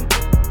another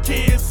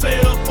kid,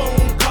 cell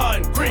phone, car,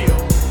 and grill.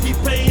 He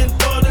paying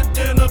for the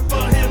dinner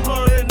for him,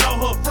 her, and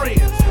all her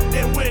friends.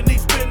 And when he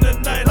spend the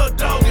night, her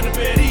dog in the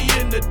bed, he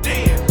in the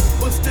den.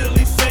 But still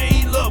he say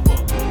he love her,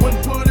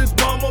 wouldn't put his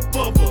mama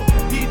above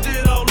her. He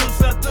did all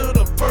this after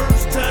the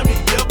first time he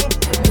ever.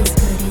 This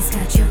goody's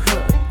got you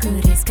hooked,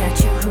 goody's got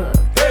you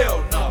hooked.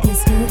 Hell no.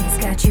 This goody's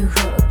got you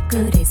hooked,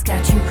 goody's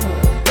got you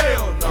hooked.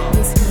 Hell no.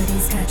 This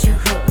goody's got you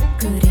hooked,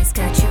 goody's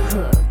got you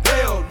hooked.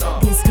 Hell no.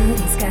 This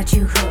goody's got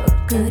you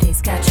hooked,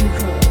 goody's got you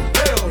hooked.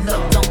 Hell no.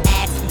 Look, don't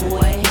ask,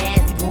 boy,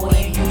 nasty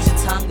boy. You use your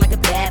tongue like a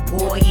bad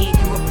boy. Yeah,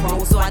 you a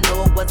pro, so I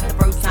know it wasn't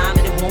the first time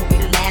and it won't be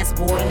the last,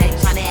 boy. Now you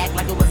tryna act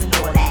like it wasn't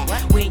all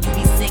that. When you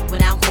be sick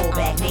without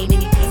callback, name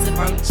any piece of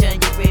furniture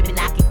in your crib and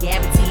I can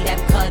guarantee that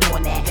we cut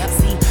on that.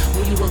 See,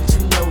 when you look, you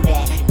know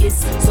that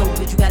it's so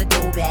good you gotta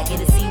go back.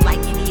 And it seem like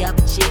any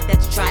other chick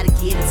that you try to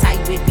get in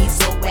tight with be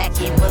so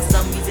whacking. For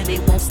some reason they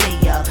won't stay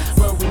up.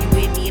 But when you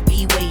with me, it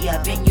be way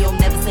up. And you'll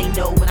never say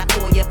no when I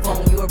call your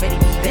phone. You already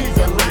be ready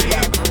to lay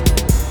up.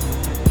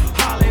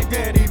 Holly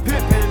Daddy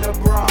Pippin the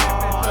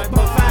broad,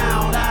 but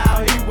found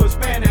out he was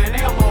spending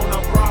him on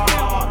the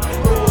broad.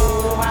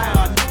 Oh,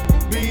 how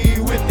be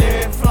with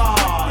that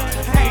flaw.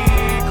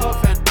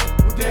 Handcuffing,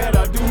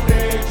 that'll do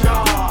their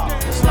job.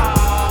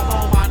 Slob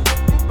on my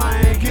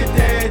man, get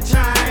that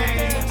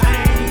chain.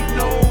 Ain't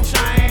no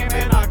shame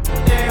in a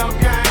damn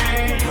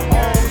game.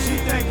 Oh, she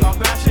think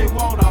about she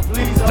wanna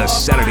please her. The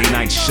Saturday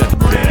Night Shutdown.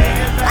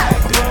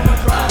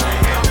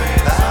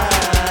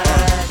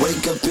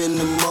 Wake up in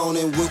the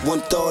morning with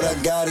one thought, I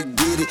gotta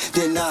get it.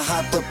 Then I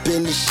hop up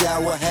in the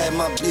shower, had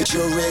my bitch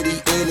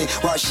already in it.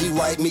 While she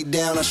wipe me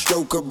down, I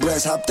stroke her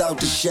breast. Hopped out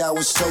the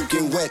shower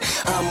soaking wet.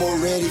 I'm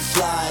already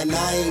flying,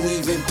 I ain't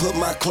even put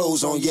my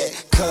clothes on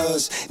yet.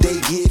 Cause they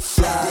get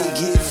fly, they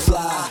get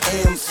fly,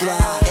 am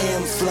fly,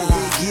 am fly.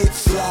 They get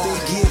fly, they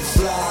get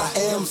fly,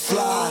 am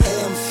fly,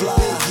 am fly.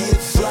 They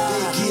get fly,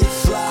 they get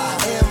fly,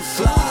 am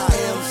fly,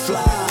 am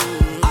fly.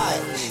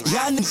 Aight,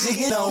 y'all niggas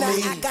get on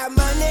me. I got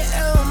money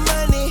on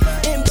money,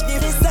 and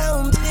it's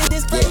on.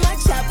 This bring my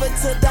chopper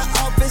to the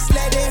office,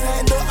 let it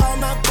handle all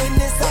my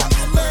business. I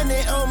got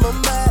money on my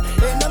mind,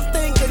 and I'm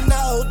thinking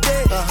all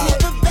day.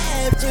 Give a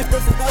bad chick to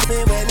fuck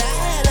me when I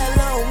had a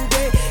long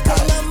day.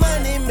 Cause my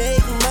money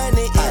make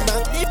money, and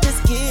my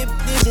bitches give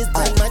bitches.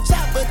 Bring my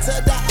chopper to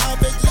the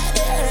office, let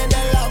it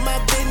handle all my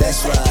business.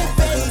 That's right.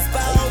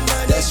 Baseball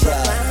money, That's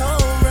right. my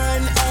home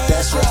run.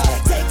 That's right.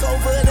 Take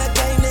over the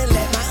game and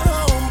let my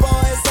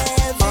homeboys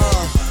have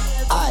it.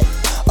 Aight,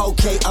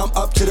 okay, I'm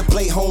up to the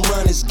plate, home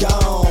run is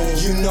gone.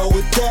 You know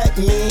what that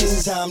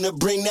means, time to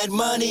bring that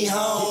money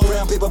home.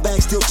 Brown paper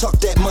bag, still tuck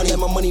that money. Let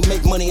my money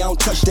make money, I don't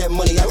touch that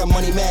money. I got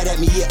money mad at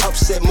me, yeah,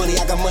 upset money.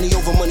 I got money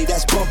over money,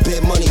 that's bump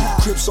head money.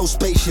 Crib so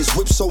spacious,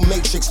 whip so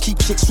matrix. Keep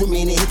chicks with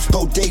me and their hips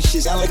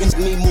bodacious. Elegance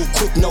me, move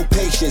quick, no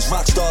patience.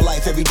 Rockstar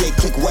life, every day,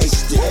 click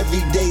wasted.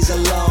 Every day's a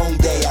long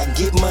day, I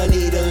get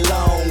money the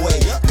long way.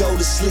 Go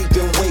to sleep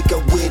and wake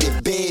up with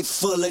it. Bed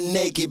full of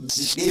naked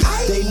bitches.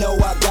 They know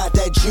I got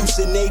that juice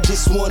and they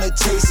just wanna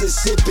taste it,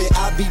 sip it.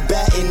 I be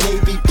batting, they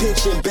be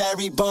pitching.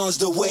 Barry Bonds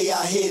the way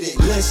I hit it.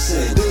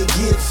 Listen, they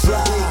get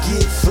fly,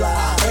 am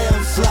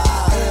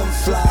fly, am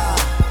fly.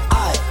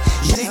 Aight,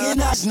 you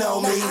niggas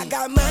know me. I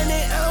got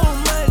money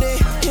on money,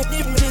 if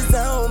it's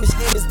on me,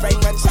 just bring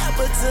my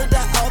chopper to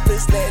the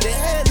office, let it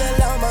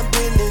handle all my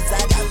business.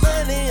 I got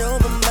money on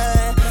my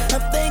mind,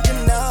 I'm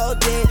thinking all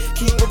day.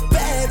 Keep a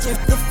badge if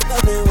the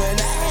fuck me when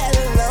I had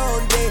a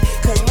long day.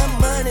 Cause my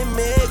money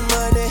make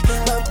money,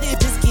 my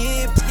bitches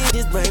give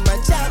bitches. Bring my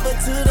chopper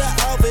to the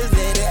office,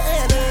 let it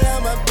handle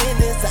all my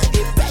business. I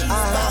get paid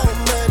for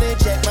money,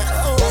 check my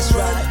own. That's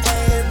right.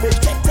 Average,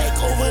 take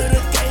over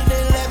the game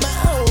and let my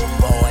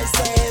homeboys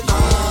have it.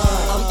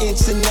 I'm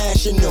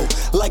international,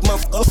 like my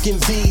fucking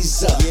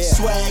visa.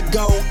 Swag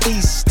on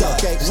Easter,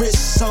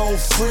 wrists on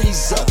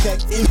freezer,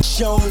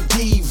 inch on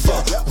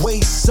diva,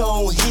 waist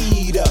on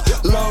heater,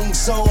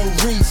 lungs on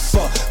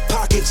reefer,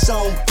 pockets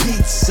on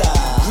pizza.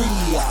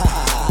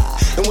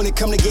 And when it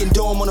come to getting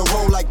dough, I'm on a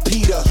roll like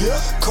Peter.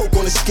 Coke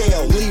on the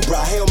scale,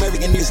 Libra, Hail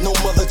Mary, and there's no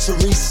Mother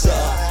Teresa.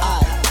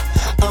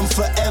 I'm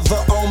forever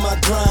on my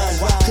grind.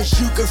 Cause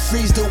you can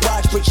freeze the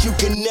watch, but you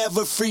can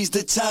never freeze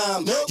the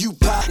time. You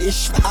pop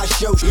ish, I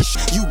show ish.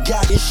 You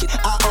got ish,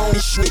 I own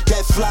ish.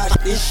 That fly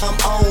ish, I'm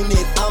on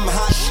it. I'm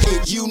hot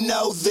shit, you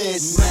know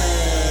this.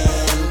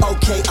 Man.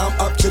 Okay, I'm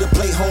up to the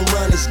plate, home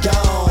run is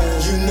gone.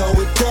 You know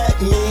what that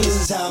means.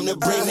 It's time to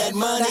bring that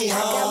money home.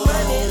 I got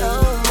money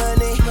on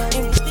money.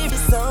 And if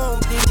it's on,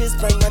 just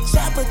bring my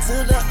chopper to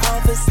the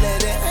office.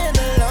 Let it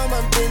handle all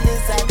my business.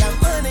 I got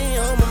money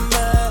on my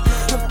mind.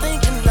 I'm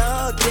thinking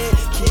all day.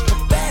 Keep a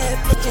bad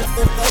looking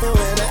for better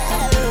when I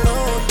had it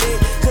all day.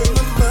 Cause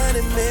my money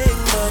make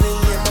money.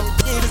 And I'm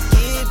just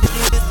keep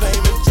this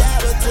bring my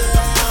chopper to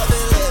the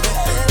office. Let it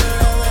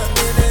handle all my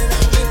business.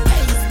 I get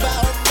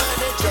baseball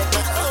money. Check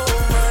my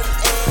home run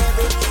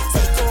every.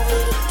 Take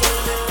over the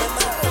game and run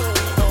my home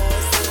boys.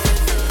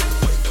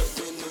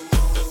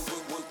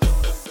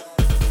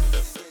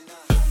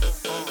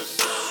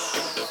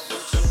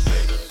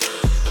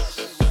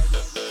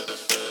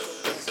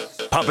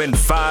 Pumping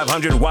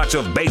 500 watts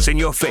of bass in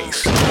your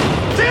face. In the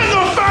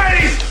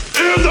face!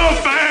 In the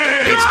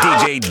face! It's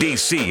DJ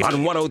DC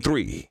on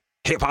 103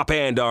 Hip Hop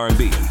and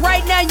R&B.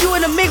 Right now you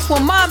in the mix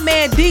with my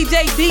man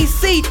DJ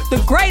DC,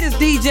 the greatest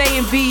DJ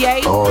in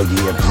VA. Oh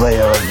yeah,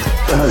 player.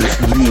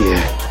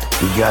 Yeah.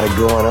 You got it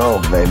going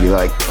on, baby,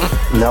 like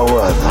no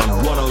other.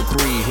 On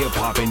 103 Hip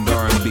Hop and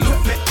R&B.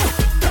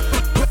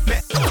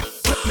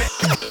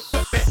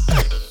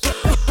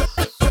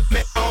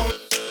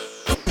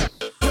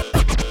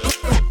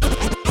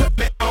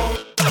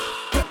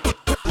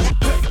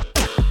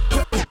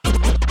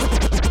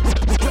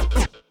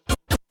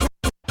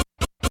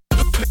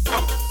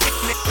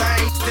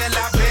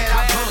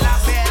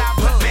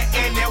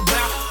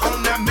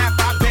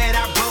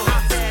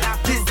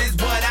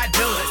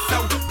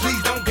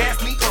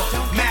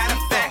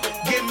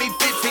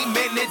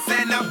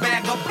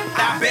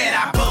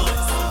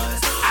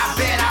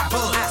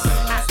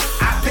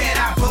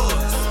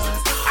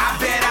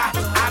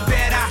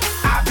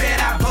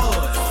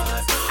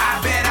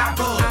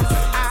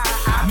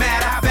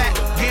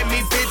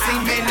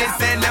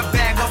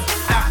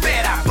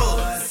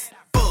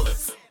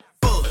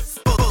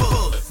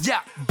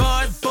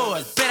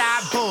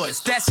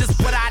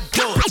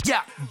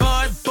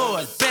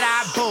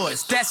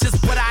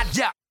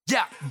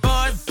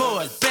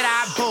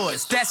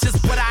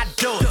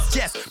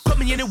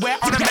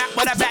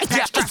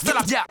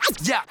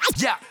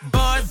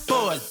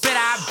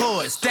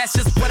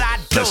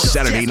 The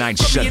Saturday Night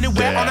Shutdown.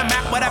 Anywhere on the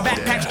map with a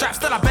backpack strap,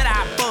 still I bet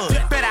I buzz,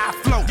 bet I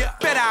flow,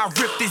 bet I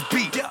rip this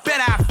beat,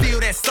 bet I feel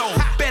that soul,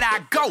 bet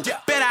I go,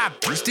 bet I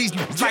push these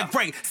moves like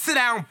Ray. Sit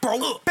down, bro.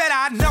 Bet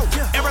I know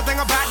everything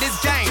about this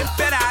game.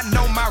 Bet I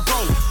know my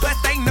role, but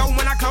they know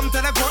when I come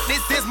to the court,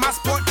 this is my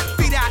sport.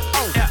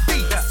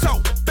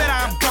 So bet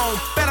I'm gone,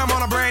 bet I'm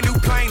on a brand new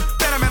plane,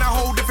 bet I'm in a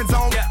whole different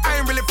zone. I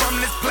ain't really from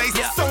this place,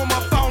 so I'm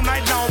up all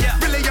night long.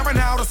 Really I'm in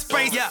outer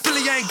space,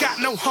 really ain't got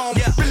no home.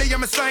 Really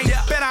I'm insane,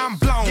 bet I'm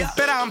blown,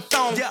 bet I'm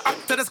thrown up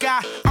to the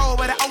sky,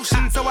 over the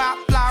ocean, so I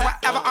fly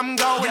wherever I'm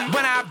going.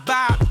 When I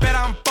vibe, bet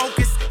I'm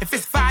focused. If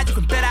it's fire, you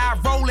can bet I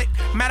roll it.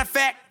 Matter of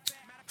fact,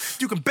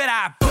 you can bet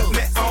I put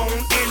me on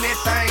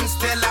anything,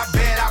 still I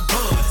bet I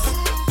buzz.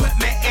 Put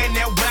me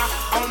anywhere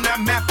on the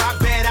map, I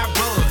bet I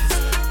buzz.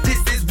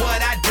 This is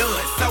what I do,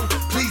 so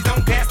please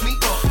don't gas me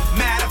up.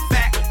 Matter of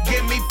fact,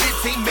 give me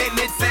 15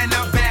 minutes and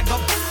a bag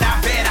up. I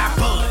bet I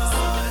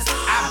buzz.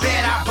 I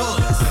bet I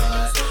buzz.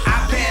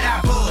 I bet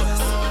I buzz.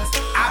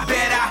 I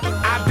bet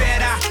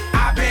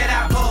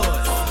I buzz.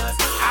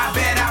 I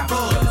bet I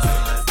buzz.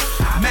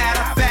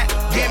 Matter of fact,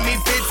 give me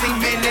 15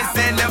 minutes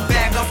and a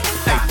bag up.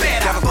 I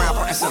bet I buzz.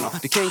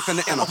 The king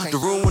finna enter. The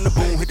room when the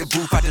boom hit the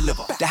booth, I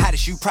deliver. The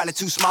hottest you, probably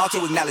too small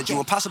to acknowledge you.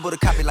 Impossible to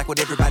copy like what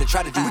everybody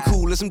try to do. We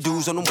cool as some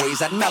dudes on them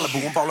ways out in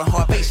Malibu. I'm ballin'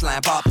 hard baseline,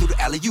 bob through the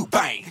alley, you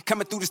bang.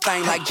 Coming through this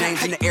thing like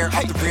Jamz in the air,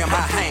 off the rim,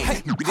 I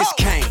hang. This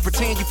came.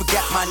 Pretend you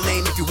forgot my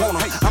name if you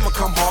wanna. I'ma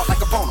come hard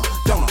like a boner,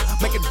 donor.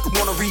 Make it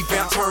wanna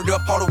revamp, turned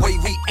up all the way,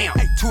 we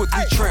amp. 2 or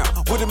 3 tramp.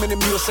 With them in the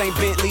mule, same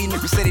Bentley.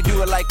 Niggas say they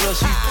do it like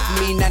us.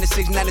 Me,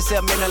 96,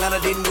 97, in Atlanta,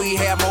 didn't we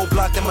have more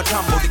block than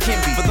Matumbo, the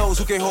Kimby. For those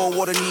who can't hold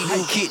water, need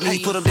new kidney.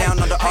 Put them down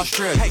under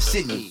Australia,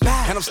 Sydney.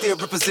 And I'm still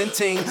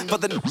representing. For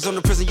the niggas on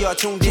the prison yard,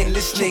 tuned in,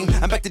 listening.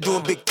 I'm back to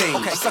doing big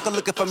things. A sucker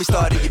looking for me,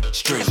 started your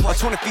string.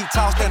 20 feet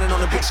tall, standing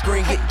on a big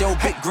screen. Get dope,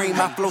 big green,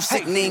 my flow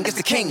sickening. It's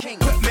the king.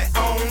 Put me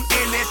on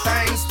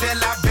anything, still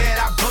I bet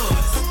I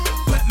buzz.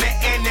 Put me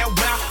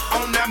anywhere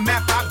on the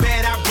map, I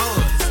bet I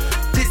buzz.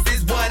 This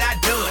is what I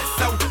do,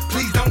 so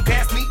please don't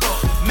gas me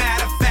up.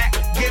 Matter of fact,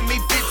 give me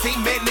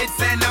 15 minutes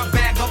and a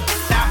bag up.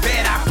 I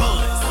bet I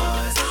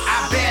buzz.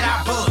 I bet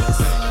I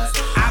buzz.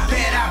 I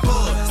bet I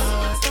buzz.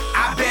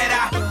 I bet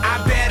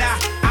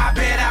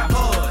I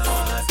buzz.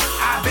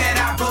 I bet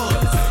I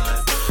buzz.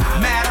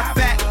 Matter of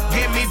fact,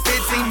 give me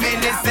 15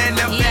 minutes and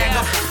a bag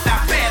up.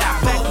 I bet I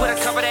buzz. With a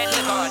cover that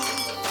liquor.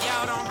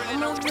 Y'all don't really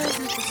know.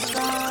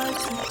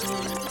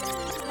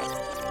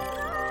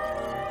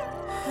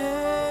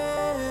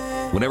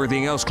 When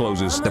everything else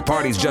closes, the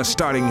party's just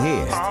starting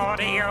here.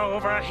 Party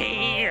over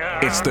here.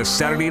 It's the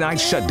Saturday Night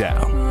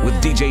Shutdown with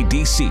DJ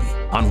DC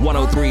on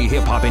 103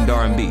 Hip Hop and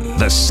R&B.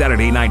 The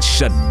Saturday Night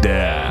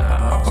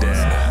Shutdown.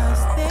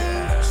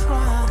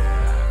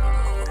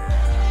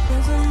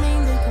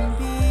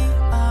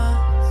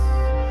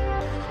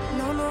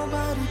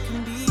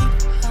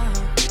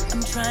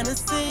 I'm trying to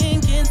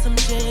sink in some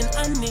gin.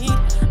 I need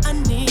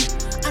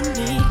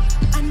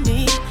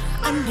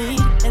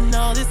And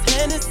all this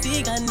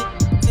Hennessy got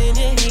niggas in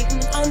it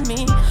hating on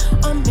me,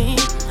 on me,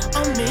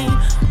 on me,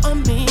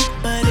 on me.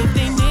 But if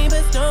they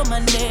neighbors know my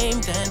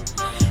name,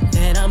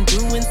 then I'm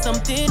doing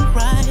something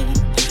right.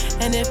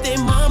 And if they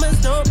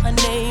mamas know my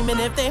name, and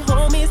if they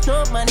homies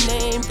know my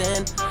name,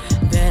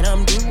 then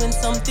I'm doing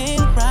something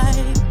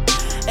right.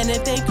 And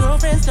if they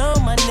girlfriends know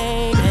my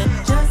name,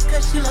 and just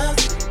cause she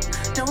loves me,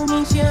 don't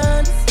mean she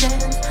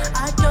understands.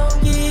 I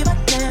don't give a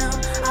damn,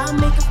 I'll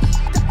make a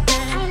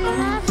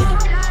dance.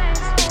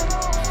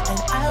 And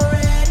I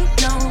already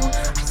know,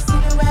 I see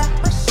her at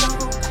my show,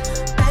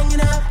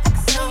 banging up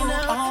XO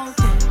all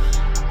day.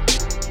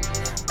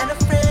 And her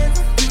friends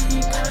are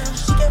freak,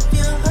 she can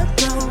feel her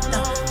glow,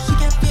 no, she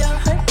can feel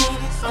her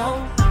knees,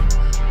 oh.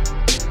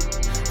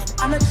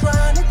 And I'm not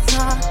trying to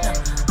talk, no,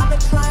 I'm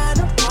not trying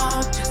to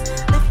walk, just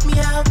lift me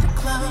out the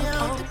club,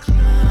 oh.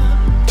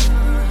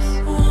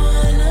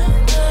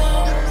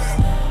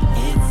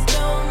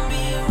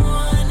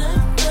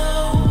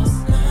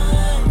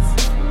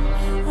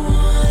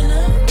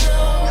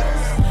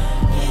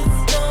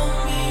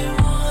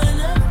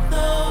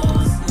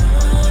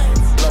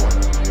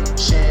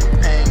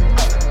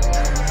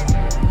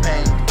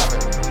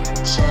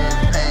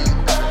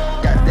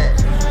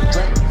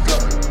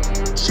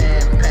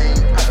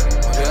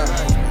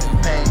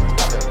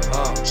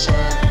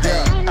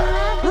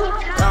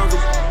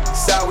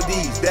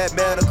 That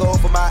manical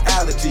for my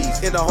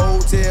allergies. In a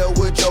hotel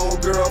with your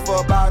girl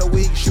for about a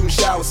week, shooting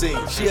shower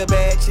scenes. She a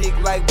bad chick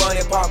like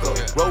Bunny Parker.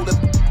 Roll up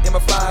in my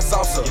flying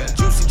saucer.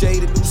 Juicy J,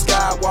 the new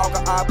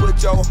Skywalker. I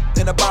put your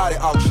in a body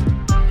auction.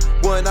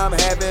 When I'm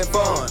having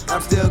fun,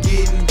 I'm still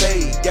getting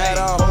paid. Got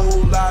a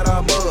whole lot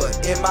of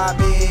mud in my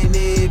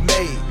Minute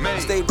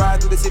Maid. Stay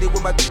riding through the city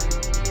with my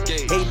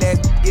hating that,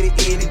 get it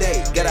any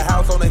day. Got a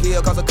house on the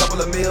hill, cost a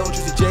couple of mil.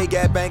 Juicy J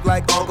got bank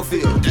like Uncle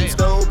Phil.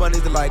 Snow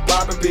bunnies that like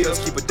popping pills.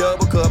 Keep a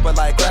double cup, I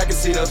like cracking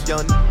seals.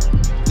 Young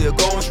still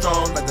going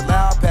strong, like the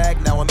loud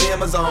pack. Now I'm in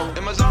my zone.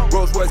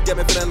 Rolls Royce got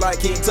me feeling like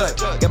King Tut.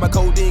 Got my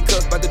codeine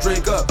cups, about to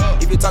drink up.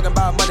 If you're talking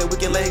about money, we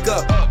can link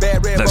up.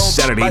 Bad red the bone,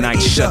 Saturday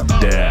Night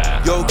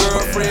Shutdown. Your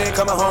girlfriend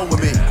coming home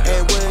with me,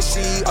 and when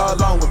she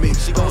alone with me,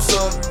 she gon'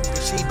 suck,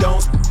 she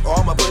don't. Or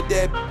I'ma put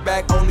that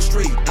back on the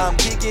street. I'm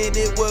kicking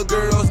it with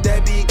girls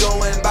that be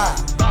going by,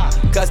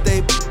 cause they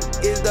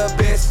is the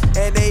best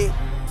and they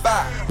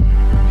fire.